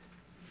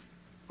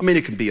 I mean,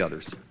 it can be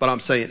others, but I'm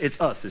saying it's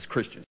us as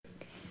Christians.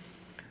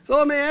 So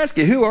let me ask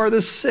you, who are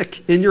the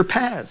sick in your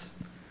paths?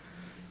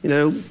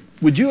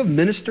 Would you have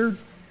ministered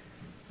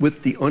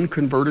with the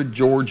unconverted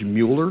George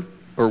Mueller,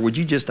 or would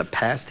you just have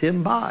passed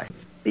him by?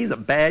 He's a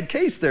bad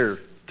case there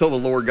till the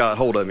Lord got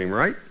hold of him,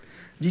 right?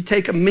 Would you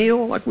take a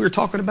meal, like we were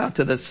talking about,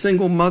 to the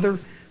single mother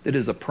that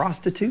is a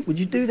prostitute? Would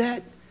you do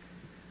that?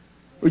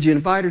 Would you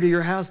invite her to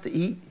your house to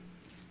eat?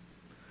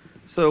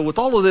 So with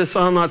all of this,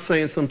 I'm not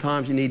saying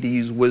sometimes you need to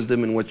use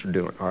wisdom in what you're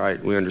doing. All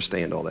right, we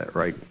understand all that,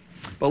 right?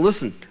 But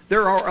listen,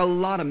 there are a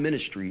lot of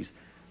ministries.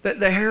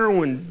 The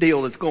heroin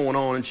deal that's going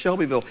on in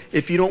Shelbyville,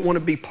 if you don't want to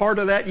be part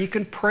of that, you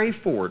can pray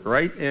for it,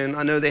 right? And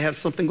I know they have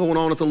something going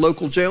on at the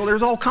local jail.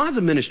 There's all kinds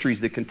of ministries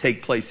that can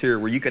take place here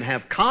where you can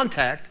have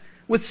contact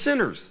with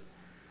sinners.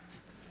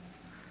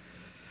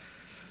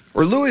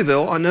 Or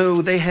Louisville, I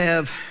know they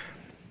have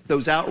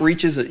those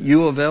outreaches at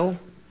U of L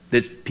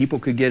that people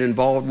could get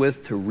involved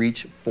with to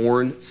reach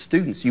foreign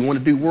students. You want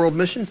to do world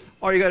missions?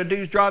 All you got to do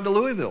is drive to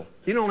Louisville.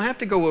 You don't have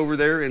to go over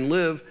there and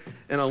live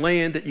in a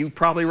land that you'd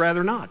probably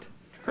rather not.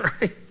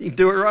 Right? You can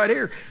do it right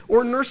here.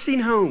 Or nursing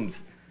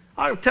homes.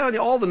 I'm telling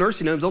you, all the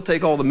nursing homes, they'll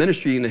take all the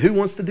ministry, and who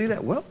wants to do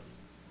that? Well,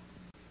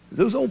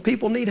 those old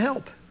people need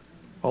help,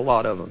 a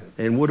lot of them,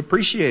 and would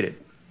appreciate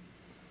it.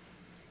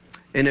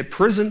 And at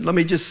prison, let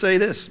me just say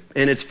this,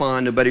 and it's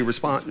fine, nobody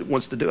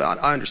wants to do it.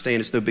 I understand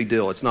it's no big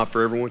deal. It's not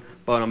for everyone,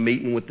 but I'm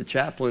meeting with the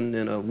chaplain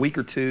in a week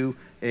or two,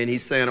 and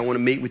he's saying, I want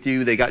to meet with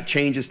you. They got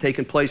changes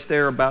taking place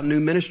there about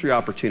new ministry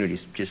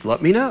opportunities. Just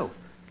let me know.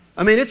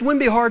 I mean, it wouldn't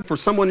be hard for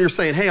someone you're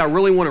saying, hey, I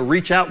really want to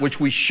reach out, which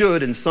we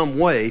should in some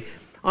way.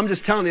 I'm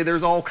just telling you,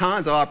 there's all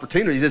kinds of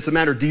opportunities. It's a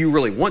matter, do you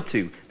really want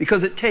to?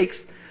 Because it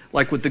takes,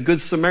 like with the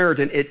Good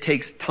Samaritan, it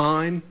takes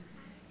time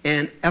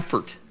and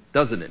effort,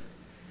 doesn't it?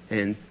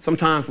 And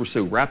sometimes we're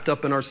so wrapped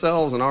up in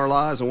ourselves and our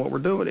lives and what we're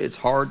doing, it's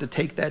hard to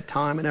take that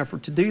time and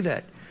effort to do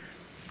that.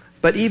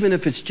 But even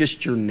if it's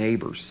just your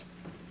neighbors,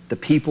 the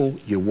people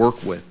you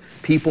work with,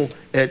 people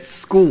at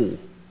school,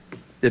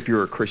 if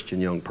you're a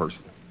Christian young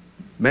person,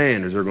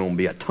 man, is there going to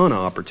be a ton of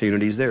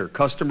opportunities there.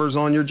 Customers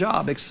on your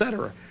job,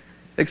 etc.,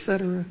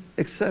 etc.,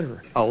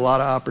 etc. A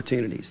lot of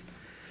opportunities.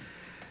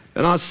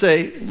 And I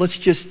say, let's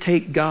just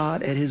take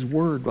God at His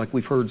word, like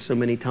we've heard so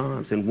many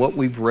times, and what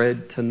we've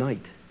read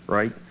tonight,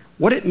 right?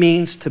 What it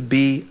means to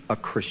be a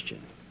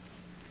Christian,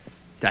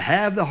 to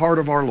have the heart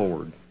of our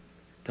Lord,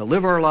 to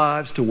live our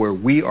lives to where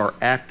we are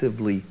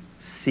actively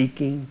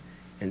seeking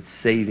and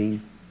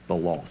saving the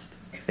lost.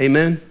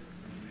 Amen?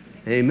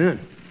 Amen.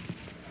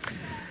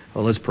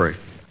 Well, let's pray.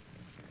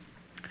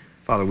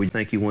 Father, we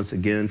thank you once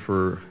again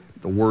for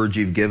the words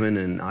you've given,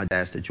 and I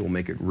ask that you'll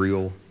make it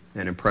real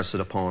and impress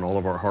it upon all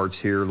of our hearts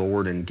here,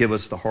 Lord, and give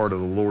us the heart of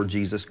the Lord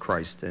Jesus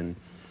Christ, and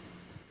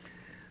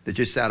that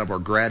just out of our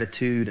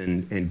gratitude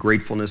and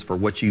gratefulness for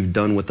what you've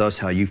done with us,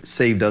 how you've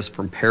saved us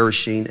from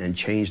perishing and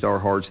changed our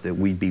hearts, that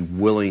we'd be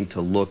willing to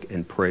look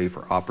and pray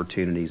for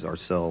opportunities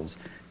ourselves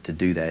to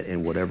do that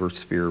in whatever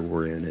sphere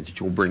we're in, and that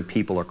you'll bring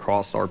people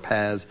across our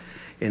paths,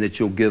 and that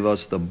you'll give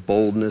us the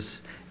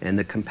boldness and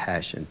the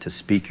compassion to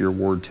speak your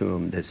word to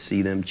them, to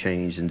see them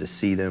changed and to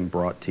see them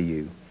brought to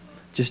you.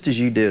 Just as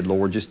you did,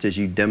 Lord, just as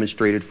you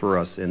demonstrated for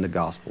us in the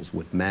Gospels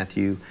with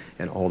Matthew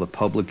and all the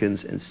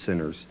publicans and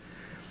sinners,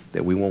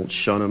 that we won't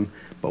shun them,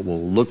 but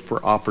we'll look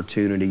for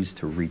opportunities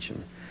to reach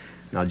them.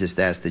 And I just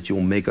ask that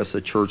you'll make us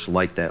a church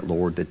like that,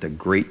 Lord, that the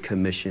Great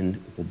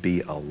Commission will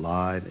be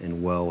alive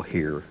and well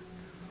here.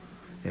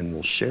 And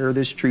we'll share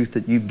this truth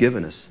that you've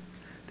given us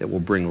that will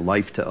bring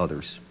life to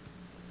others.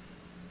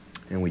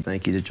 And we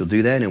thank you that you'll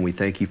do that, and we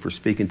thank you for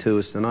speaking to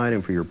us tonight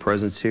and for your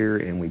presence here,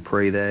 and we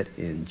pray that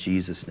in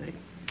Jesus' name.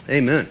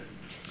 Amen.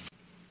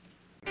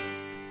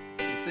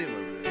 See him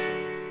over there.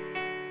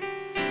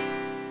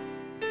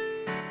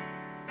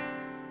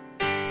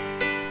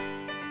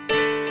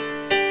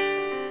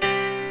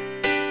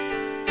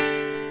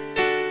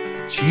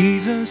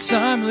 Jesus,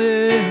 I'm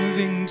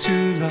living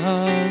to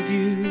love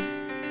you,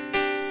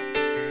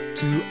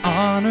 to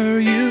honor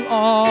you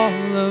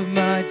all of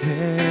my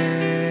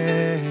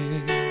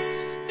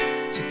days,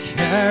 to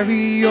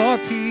carry your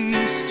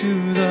peace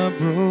to the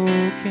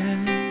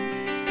broken,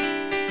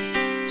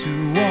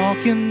 to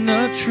walk in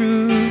the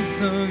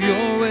truth of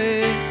your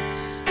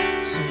ways.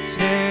 So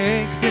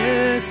take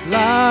this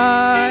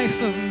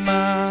life of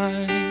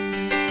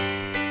mine,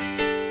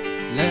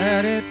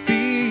 let it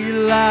be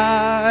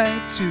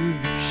light to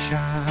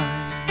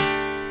shine,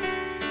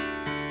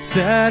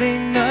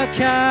 setting the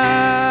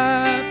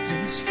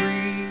captives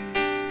free,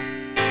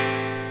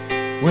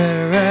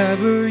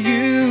 wherever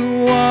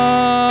you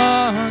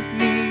want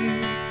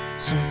me.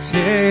 So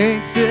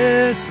take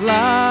this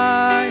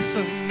life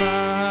of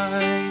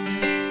mine,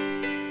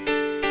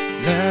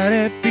 let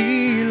it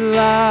be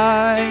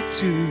light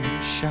to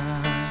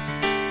shine,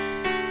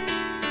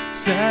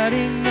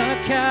 setting the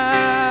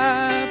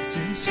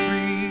captives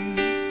free,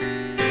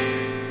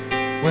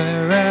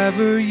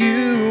 wherever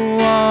you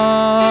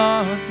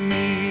want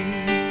me.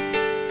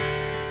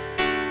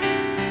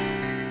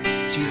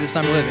 Jesus,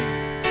 I'm living.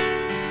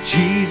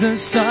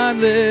 Jesus, I'm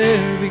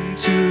living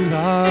to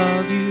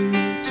love you,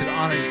 to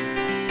honor you,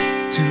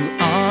 to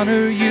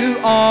honor you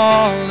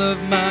all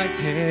of my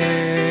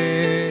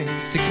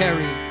days, to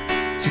carry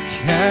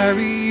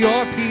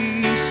your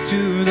peace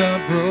to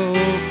the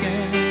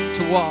broken,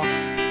 to walk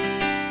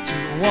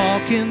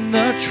in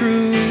the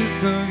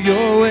truth of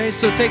your ways.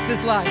 So take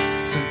this life,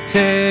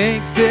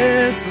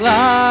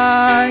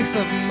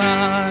 of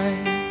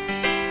mine,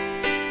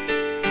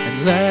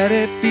 and let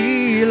it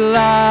be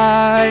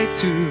light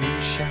to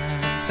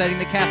shine, setting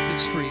the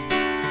captives free,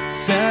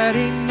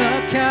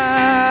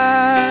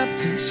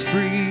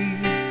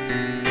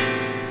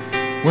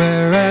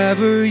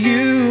 wherever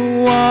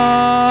you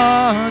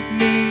want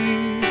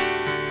me.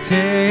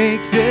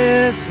 Take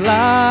this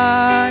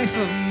life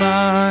of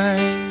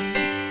mine,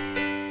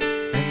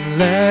 and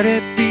let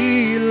it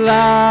be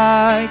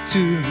light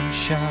to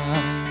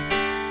shine,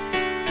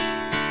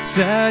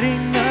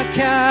 setting the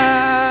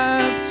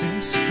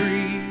captives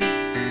free,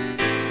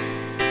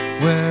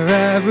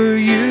 wherever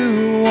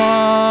you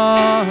want